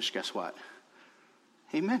is finished, guess what?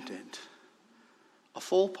 He meant it. A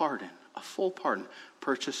full pardon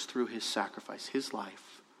purchased through his sacrifice, his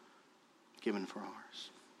life given for ours.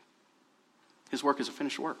 His work is a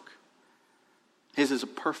finished work. His is a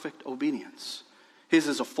perfect obedience. His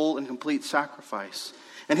is a full and complete sacrifice.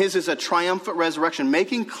 and his is a triumphant resurrection,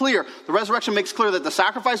 making clear, the resurrection makes clear that the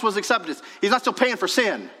sacrifice was accepted. He's not still paying for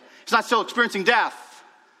sin. He's not still experiencing death.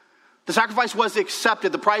 The sacrifice was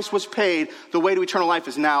accepted. The price was paid. The way to eternal life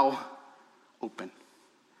is now open.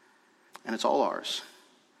 And it's all ours.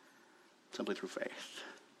 Simply through faith.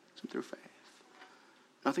 Simply through faith.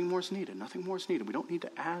 Nothing more is needed. Nothing more is needed. We don't need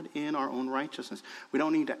to add in our own righteousness. We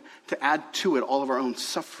don't need to add to it all of our own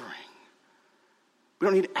suffering. We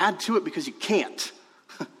don't need to add to it because you can't.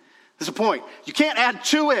 There's a point. You can't add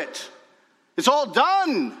to it. It's all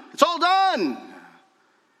done. It's all done.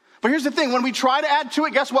 But here's the thing. When we try to add to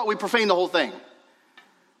it, guess what? We profane the whole thing.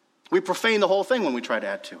 We profane the whole thing when we try to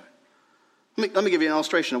add to it. Let me give you an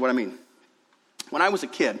illustration of what I mean. When I was a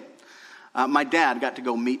kid, my dad got to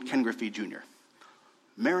go meet Ken Griffey Jr.,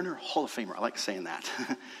 Mariner Hall of Famer. I like saying that.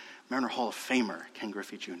 Mariner Hall of Famer, Ken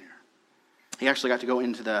Griffey Jr. He actually got to go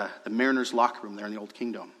into the Mariners locker room there in the Old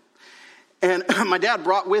Kingdom. And my dad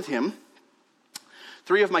brought with him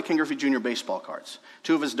 3 of my Ken Griffey Jr. baseball cards,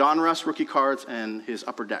 2 of his Donruss rookie cards and his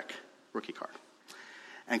Upper Deck rookie card.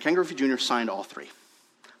 And Ken Griffey Jr. signed all 3.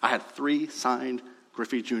 I had 3 signed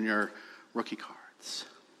Griffey Jr. rookie cards.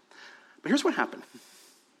 But here's what happened.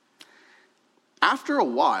 After a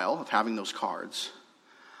while of having those cards,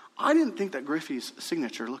 I didn't think that Griffey's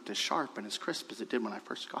signature looked as sharp and as crisp as it did when I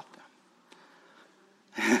first got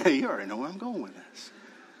them. You already know where I'm going with this.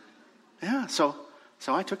 Yeah, so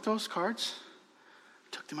I took those cards,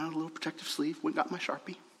 took them out of a little protective sleeve, went and got my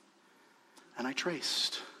Sharpie, and I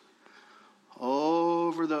traced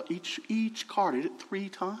over each card. I did it 3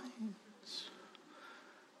 times.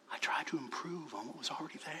 I tried to improve on what was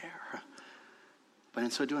already there. But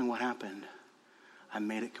in so doing, what happened? I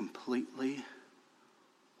made it completely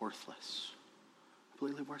worthless.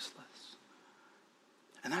 Completely worthless.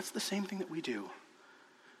 And that's the same thing that we do.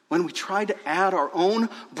 When we try to add our own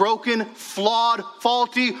broken, flawed,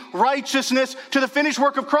 faulty righteousness to the finished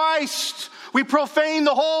work of Christ, we profane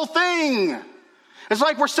the whole thing. It's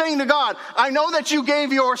like we're saying to God, I know that you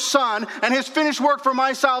gave your Son and his finished work for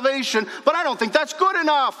my salvation, but I don't think that's good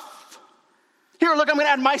enough. Here, look, I'm going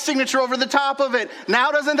to add my signature over the top of it.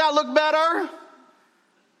 Now, doesn't that look better?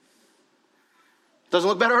 Doesn't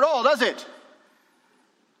look better at all, does it?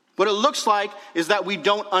 What it looks like is that we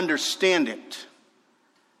don't understand it.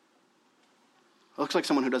 It looks like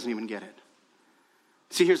someone who doesn't even get it.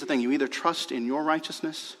 See, here's the thing. You either trust in your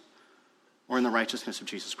righteousness or in the righteousness of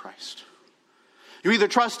Jesus Christ. You either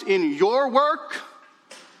trust in your work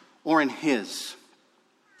or in his.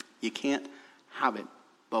 You can't have it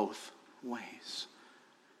both ways.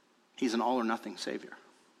 He's an all or nothing Savior.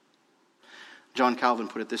 John Calvin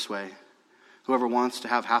put it this way. Whoever wants to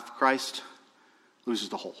have half of Christ loses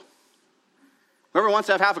the whole. Whoever wants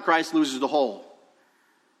to have half of Christ loses the whole.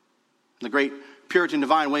 The great Puritan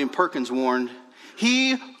divine William Perkins warned,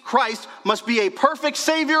 he, Christ, must be a perfect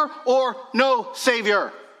Savior or no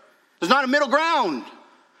Savior. There's not a middle ground.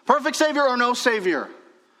 Perfect Savior or no Savior.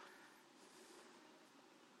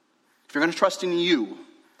 If you're going to trust in you,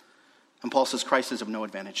 and Paul says Christ is of no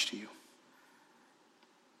advantage to you.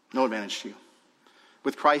 No advantage to you.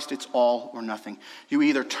 With Christ, it's all or nothing. You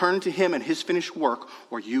either turn to him and his finished work,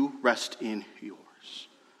 or you rest in yours.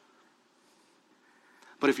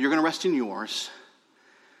 But if you're going to rest in yours,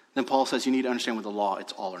 then Paul says you need to understand with the law,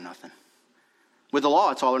 it's all or nothing. With the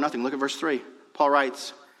law, it's all or nothing. Look at verse 3. Paul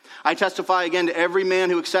writes, I testify again to every man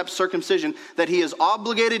who accepts circumcision that he is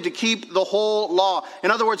obligated to keep the whole law.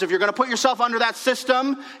 In other words, if you're going to put yourself under that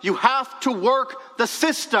system, you have to work the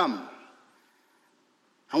system.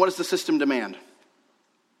 And what does the system demand?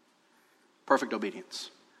 Perfect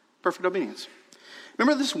obedience. Perfect obedience.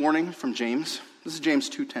 Remember this warning from James? This is James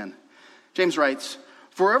 2:10. James writes,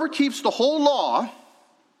 for whoever keeps the whole law,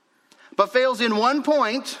 but fails in one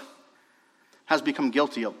point, has become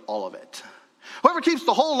guilty of all of it. Whoever keeps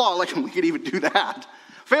the whole law, like we could even do that,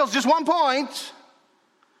 fails just one point,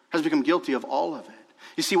 has become guilty of all of it.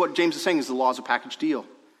 You see, what James is saying is the law is a package deal.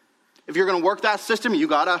 If you're going to work that system, you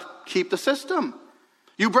got to keep the system.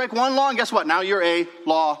 You break one law, and guess what? Now you're a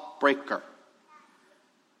law breaker.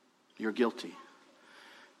 You're guilty.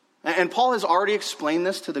 And Paul has already explained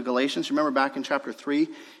this to the Galatians. Remember back in chapter 3,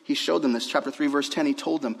 he showed them this. Chapter 3, verse 10, he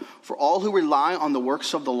told them, for all who rely on the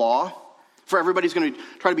works of the law, for everybody's going to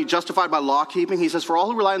try to be justified by law keeping, he says, for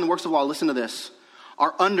all who rely on the works of the law, listen to this,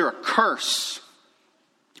 are under a curse.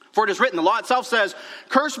 For it is written, the law itself says,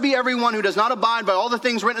 cursed be everyone who does not abide by all the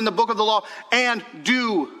things written in the book of the law and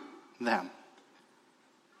do them.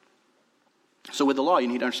 So with the law, you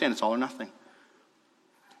need to understand it's all or nothing.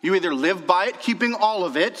 You either live by it, keeping all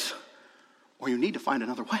of it, or you need to find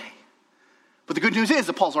another way. But the good news is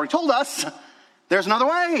that Paul's already told us there's another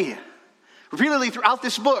way. Repeatedly throughout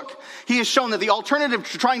this book, he has shown that the alternative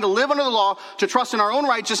to trying to live under the law, to trust in our own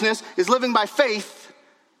righteousness, is living by faith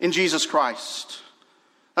in Jesus Christ.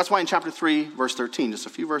 That's why in chapter 3, verse 13, just a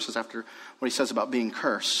few verses after what he says about being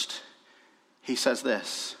cursed, he says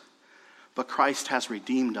this, but Christ has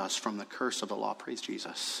redeemed us from the curse of the law, praise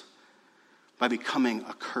Jesus, by becoming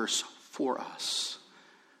a curse for us.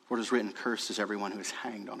 For it is written, cursed is everyone who is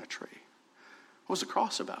hanged on a tree. What was the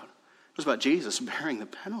cross about? It was about Jesus bearing the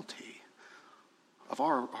penalty of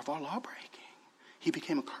our law breaking. He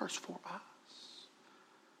became a curse for us.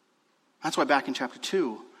 That's why back in chapter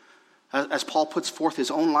 2, as Paul puts forth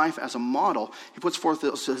his own life as a model, he puts forth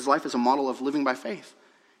his life as a model of living by faith.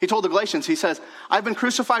 He told the Galatians, he says, I've been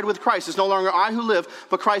crucified with Christ. It's no longer I who live,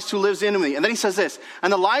 but Christ who lives in me. And then he says this,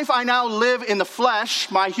 and the life I now live in the flesh,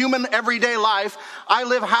 my human everyday life, I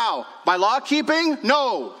live how? By law keeping?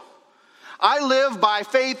 No. I live by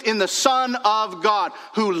faith in the Son of God,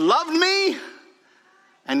 who loved me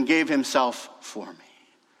and gave himself for me.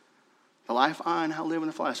 The life I now live in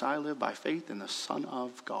the flesh, I live by faith in the Son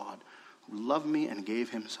of God, who loved me and gave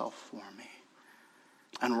himself for me.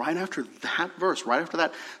 And right after that verse, right after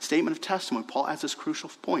that statement of testimony, Paul adds this crucial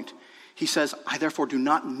point. He says, I therefore do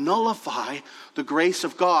not nullify the grace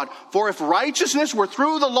of God. For if righteousness were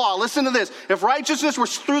through the law, listen to this, if righteousness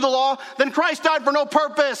was through the law, then Christ died for no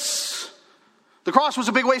purpose. The cross was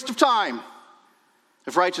a big waste of time.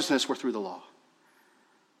 If righteousness were through the law,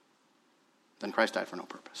 then Christ died for no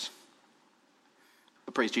purpose.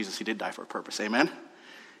 But praise Jesus, he did die for a purpose, amen?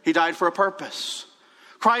 He died for a purpose.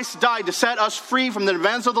 Christ died to set us free from the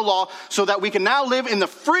demands of the law so that we can now live in the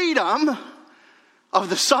freedom of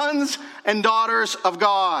the sons and daughters of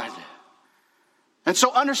God. And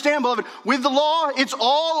so understand, beloved, with the law, it's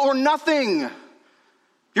all or nothing.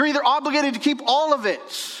 You're either obligated to keep all of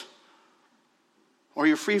it, or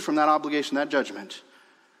you're free from that obligation, that judgment,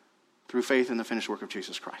 through faith in the finished work of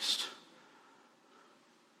Jesus Christ.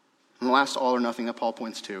 And the last all or nothing that Paul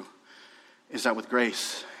points to is that with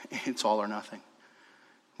grace, it's all or nothing.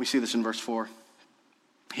 We see this in verse 4.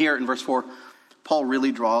 Here in verse 4, Paul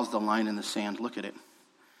really draws the line in the sand. Look at it.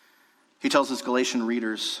 He tells his Galatian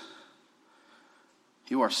readers,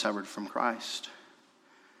 you are severed from Christ.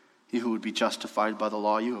 You who would be justified by the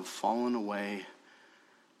law, you have fallen away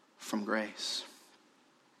from grace.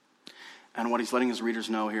 And what he's letting his readers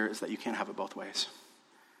know here is that you can't have it both ways.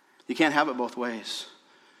 You can't have it both ways.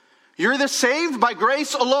 You're either saved by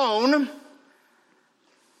grace alone,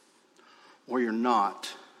 or you're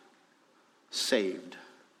not saved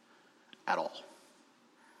at all.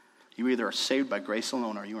 You either are saved by grace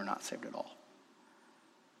alone, or you are not saved at all.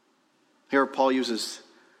 Here Paul uses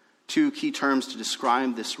two key terms to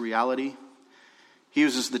describe this reality. He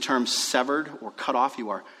uses the term severed or cut off. You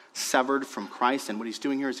are severed from Christ. And what he's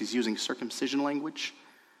doing here is he's using circumcision language.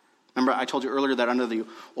 Remember, I told you earlier that under the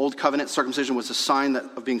old covenant, circumcision was a sign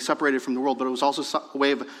of being separated from the world, but it was also a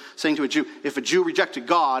way of saying to a Jew, if a Jew rejected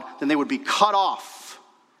God, then they would be cut off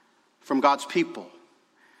from God's people.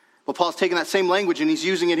 Well, Paul's taking that same language and he's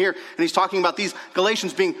using it here, and he's talking about these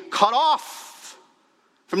Galatians being cut off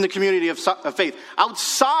from the community of faith,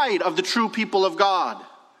 outside of the true people of God.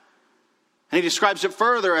 And he describes it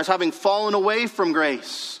further as having fallen away from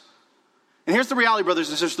grace. And here's the reality, brothers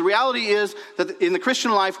and sisters. The reality is that in the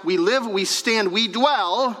Christian life, we live, we stand, we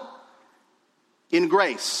dwell in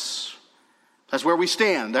grace. That's where we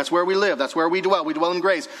stand. That's where we live. That's where we dwell. We dwell in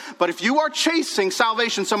grace. But if you are chasing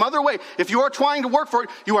salvation some other way, if you are trying to work for it,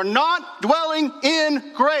 you are not dwelling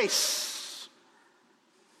in grace.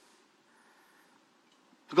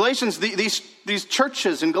 The Galatians, these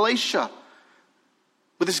churches in Galatia,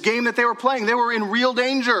 with this game that they were playing, they were in real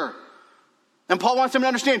danger. And Paul wants them to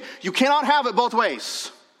understand, you cannot have it both ways.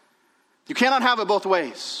 You cannot have it both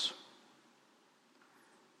ways.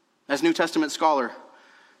 As New Testament scholar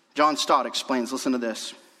John Stott explains, listen to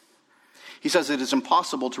this. He says it is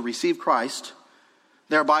impossible to receive Christ,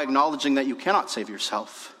 thereby acknowledging that you cannot save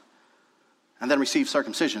yourself, and then receive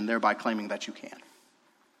circumcision, thereby claiming that you can.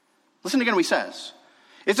 Listen again what he says.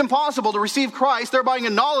 It's impossible to receive Christ, thereby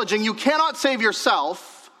acknowledging you cannot save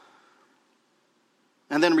yourself,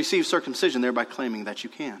 and then receive circumcision, thereby claiming that you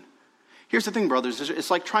can. Here's the thing, brothers. It's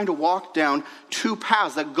like trying to walk down two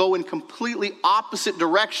paths that go in completely opposite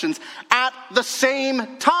directions at the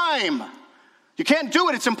same time. You can't do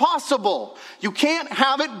it. It's impossible. You can't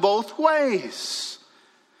have it both ways.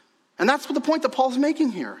 And that's the point that Paul's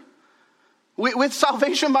making here. With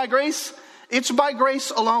salvation by grace, it's by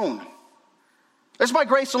grace alone. It's by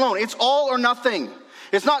grace alone. It's all or nothing.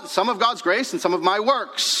 It's not some of God's grace and some of my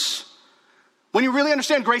works. When you really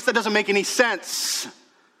understand grace, that doesn't make any sense.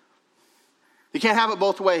 You can't have it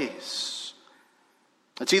both ways.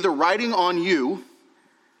 It's either riding on you,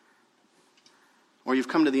 or you've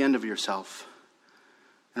come to the end of yourself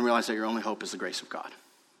and realize that your only hope is the grace of God.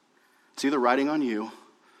 It's either riding on you,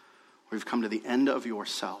 or you've come to the end of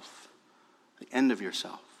yourself,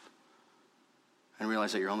 and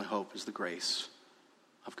realize that your only hope is the grace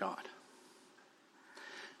of God.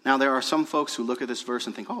 Now, there are some folks who look at this verse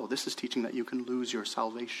and think, oh, this is teaching that you can lose your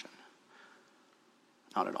salvation.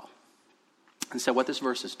 Not at all. Instead, what this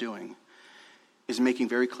verse is doing is making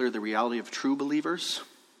very clear the reality of true believers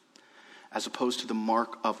as opposed to the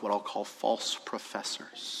mark of what I'll call false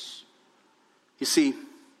professors. You see,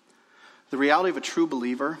 the reality of a true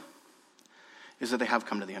believer is that they have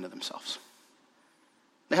come to the end of themselves.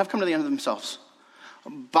 They have come to the end of themselves.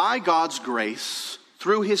 By God's grace,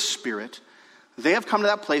 through his Spirit, they have come to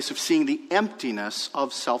that place of seeing the emptiness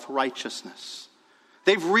of self-righteousness.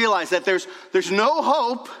 They've realized that there's no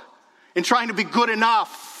hope in trying to be good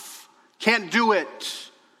enough. Can't do it.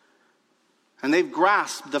 And they've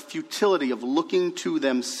grasped the futility of looking to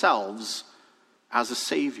themselves as a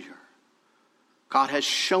Savior. God has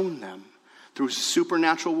shown them through his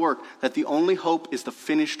supernatural work that the only hope is the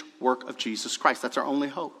finished work of Jesus Christ. That's our only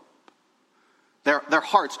hope. Their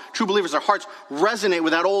hearts, true believers, their hearts resonate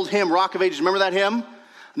with that old hymn, Rock of Ages. Remember that hymn?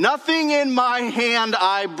 Nothing in my hand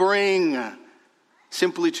I bring,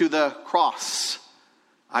 simply to the cross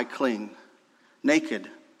I cling. Naked,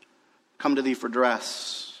 come to thee for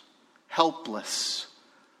dress. Helpless,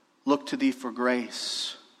 look to thee for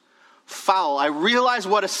grace. Foul, I realize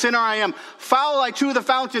what a sinner I am. Foul, I to the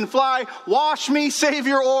fountain fly. Wash me,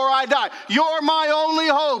 Savior, or I die. You're my only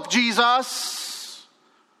hope, Jesus.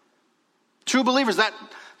 True believers, that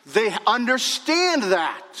they understand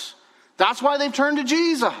that. That's why they've turned to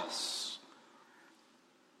Jesus.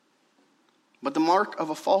 But the mark of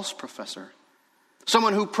a false professor,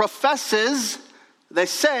 someone who professes, they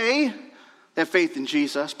say they have faith in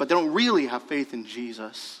Jesus, but they don't really have faith in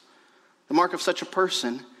Jesus. The mark of such a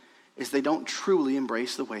person is they don't truly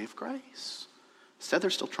embrace the way of grace. Instead, they're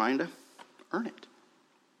still trying to earn it.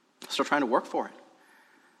 Still trying to work for it.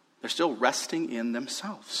 They're still resting in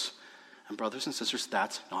themselves. And brothers and sisters,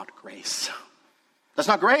 that's not grace. That's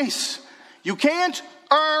not grace. You can't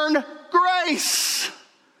earn grace.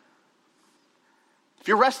 If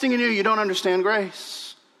you're resting in you don't understand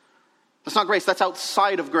grace. That's not grace. That's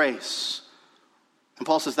outside of grace. And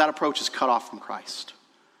Paul says that approach is cut off from Christ.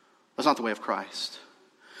 That's not the way of Christ.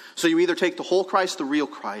 So you either take the whole Christ, the real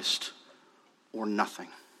Christ, or nothing.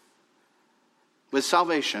 With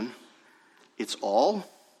salvation, it's all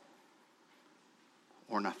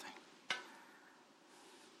or nothing.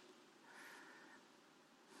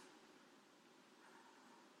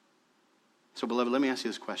 So, beloved, let me ask you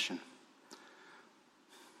this question.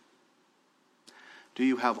 Do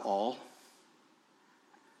you have all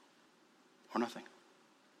or nothing?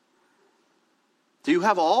 Do you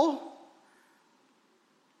have all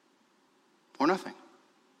or nothing?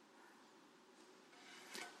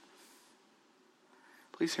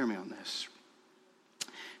 Please hear me on this.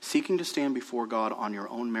 Seeking to stand before God on your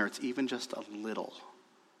own merits, even just a little,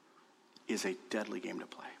 is a deadly game to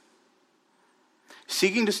play.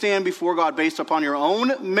 Seeking to stand before God based upon your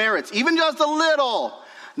own merits, even just a little,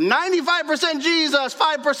 95% Jesus,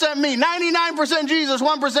 5% me, 99% Jesus,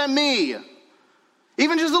 1% me,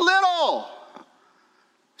 even just a little.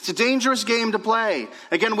 It's a dangerous game to play.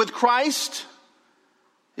 Again, with Christ,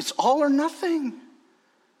 it's all or nothing.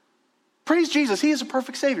 Praise Jesus. He is a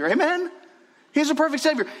perfect Savior. Amen? He is a perfect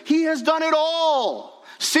Savior. He has done it all.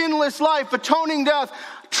 Sinless life, atoning death,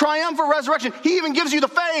 triumphant resurrection. He even gives you the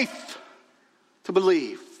faith to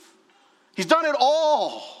believe. He's done it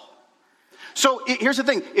all. So here's the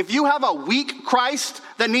thing. If you have a weak Christ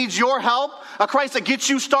that needs your help, a Christ that gets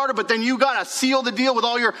you started, but then you got to seal the deal with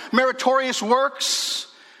all your meritorious works,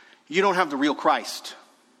 you don't have the real Christ.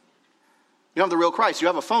 You don't have the real Christ. You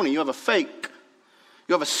have a phony. You have a fake.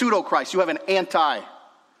 You have a pseudo-Christ. You have an anti-Christ.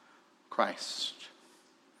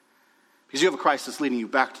 Because you have a Christ that's leading you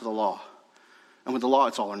back to the law. And with the law,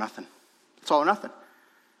 it's all or nothing. It's all or nothing.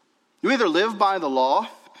 You either live by the law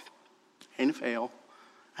and fail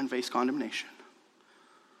and face condemnation,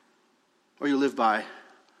 or you live by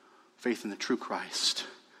faith in the true Christ,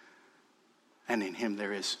 and in him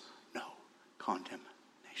there is no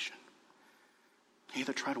condemnation. You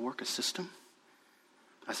either try to work a system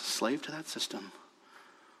as a slave to that system,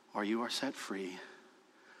 or you are set free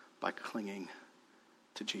by clinging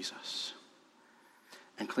to Jesus.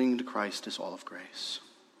 And clinging to Christ is all of grace.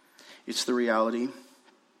 It's the reality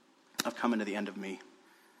of coming to the end of me.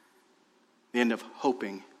 The end of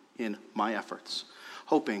hoping in my efforts.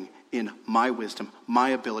 hoping in my wisdom, my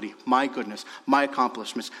ability, my goodness, my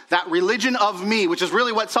accomplishments. That religion of me, which is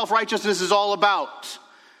really what self-righteousness is all about.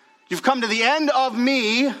 You've come to the end of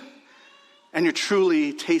me, and you're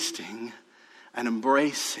truly tasting and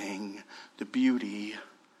embracing the beauty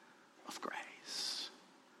of grace.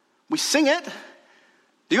 We sing it.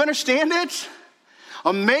 Do you understand it?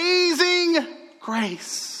 Amazing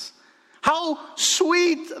grace. How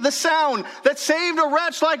sweet the sound that saved a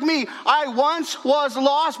wretch like me. I once was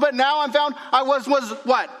lost, but now I'm found. I was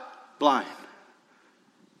what? Blind.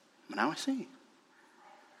 But now I see.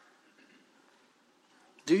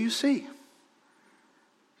 Do you see?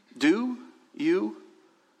 Do you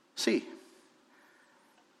see?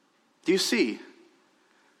 Do you see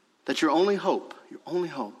that your only hope,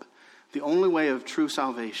 the only way of true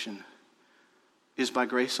salvation is by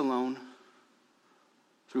grace alone,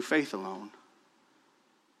 through faith alone,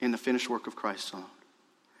 in the finished work of Christ alone?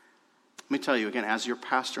 Let me tell you again, as your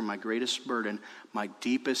pastor, my greatest burden, my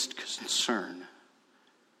deepest concern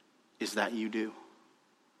is that you do.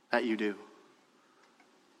 That you do.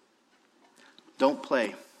 Don't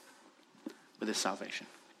play with this salvation.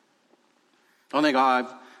 Don't think,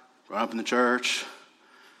 I've grown up in the church.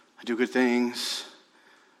 I do good things.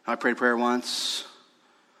 I prayed a prayer once.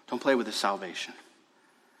 Don't play with this salvation.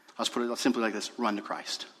 I'll just put it simply like this. Run to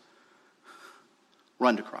Christ.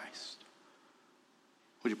 Run to Christ.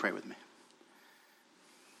 Would you pray with me?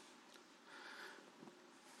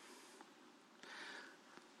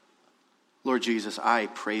 Lord Jesus, I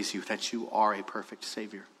praise you that you are a perfect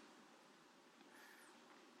Savior.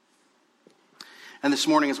 And this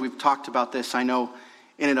morning, as we've talked about this, I know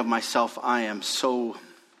in and of myself, I am so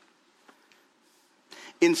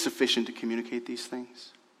insufficient to communicate these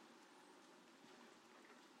things.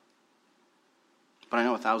 But I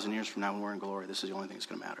know 1,000 years from now when we're in glory, this is the only thing that's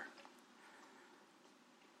going to matter.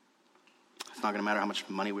 It's not going to matter how much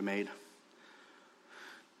money we made,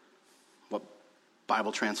 what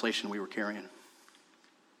Bible translation we were carrying,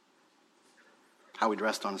 how we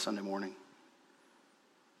dressed on a Sunday morning,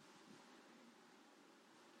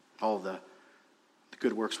 all the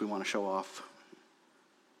good works we want to show off.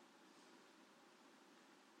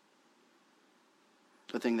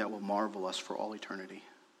 The thing that will marvel us for all eternity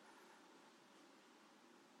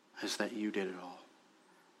is that you did it all.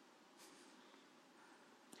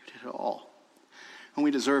 You did it all. And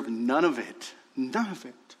we deserve none of it. None of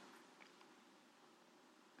it.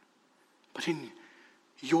 But in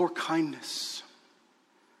your kindness,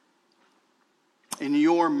 in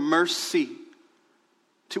your mercy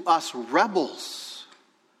to us rebels,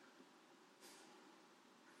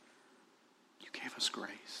 you gave us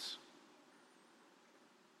grace.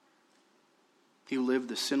 You lived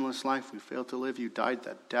the sinless life we failed to live. You died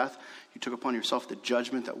that death. You took upon yourself the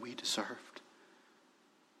judgment that we deserved.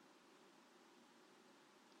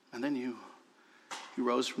 And then you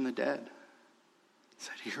rose from the dead.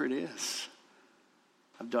 Said, here it is.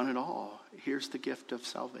 I've done it all. Here's the gift of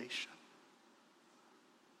salvation.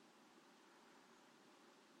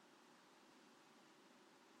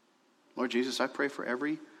 Lord Jesus, I pray for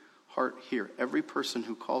every heart here, every person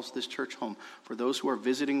who calls this church home, for those who are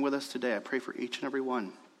visiting with us today, I pray for each and every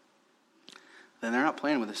one. Then they're not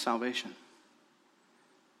playing with this salvation.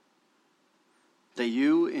 That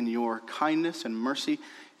you, in your kindness and mercy,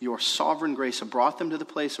 your sovereign grace, have brought them to the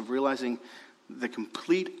place of realizing the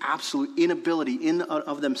complete, absolute inability in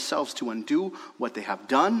of themselves to undo what they have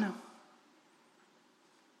done,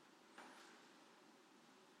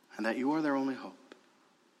 and that you are their only hope.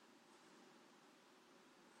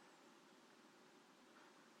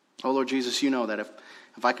 Oh, Lord Jesus, you know that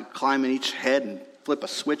if I could climb in each head and flip a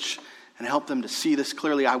switch and help them to see this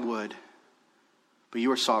clearly, I would. But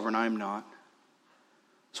you are sovereign, I am not.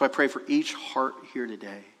 So I pray for each heart here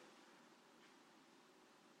today.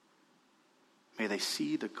 May they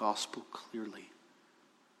see the gospel clearly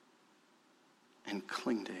and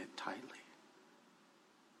cling to it tightly.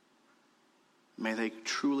 May they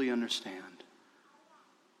truly understand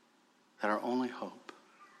that our only hope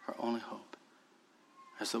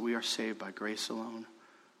is that we are saved by grace alone,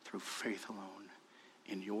 through faith alone,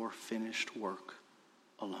 in your finished work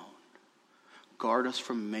alone. Guard us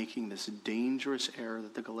from making this dangerous error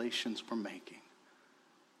that the Galatians were making,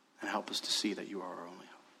 and help us to see that you are our only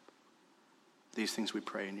hope. These things we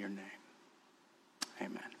pray in your name.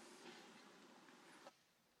 Amen.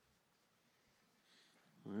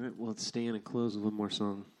 All right, well, let's stand and close with one more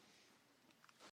song.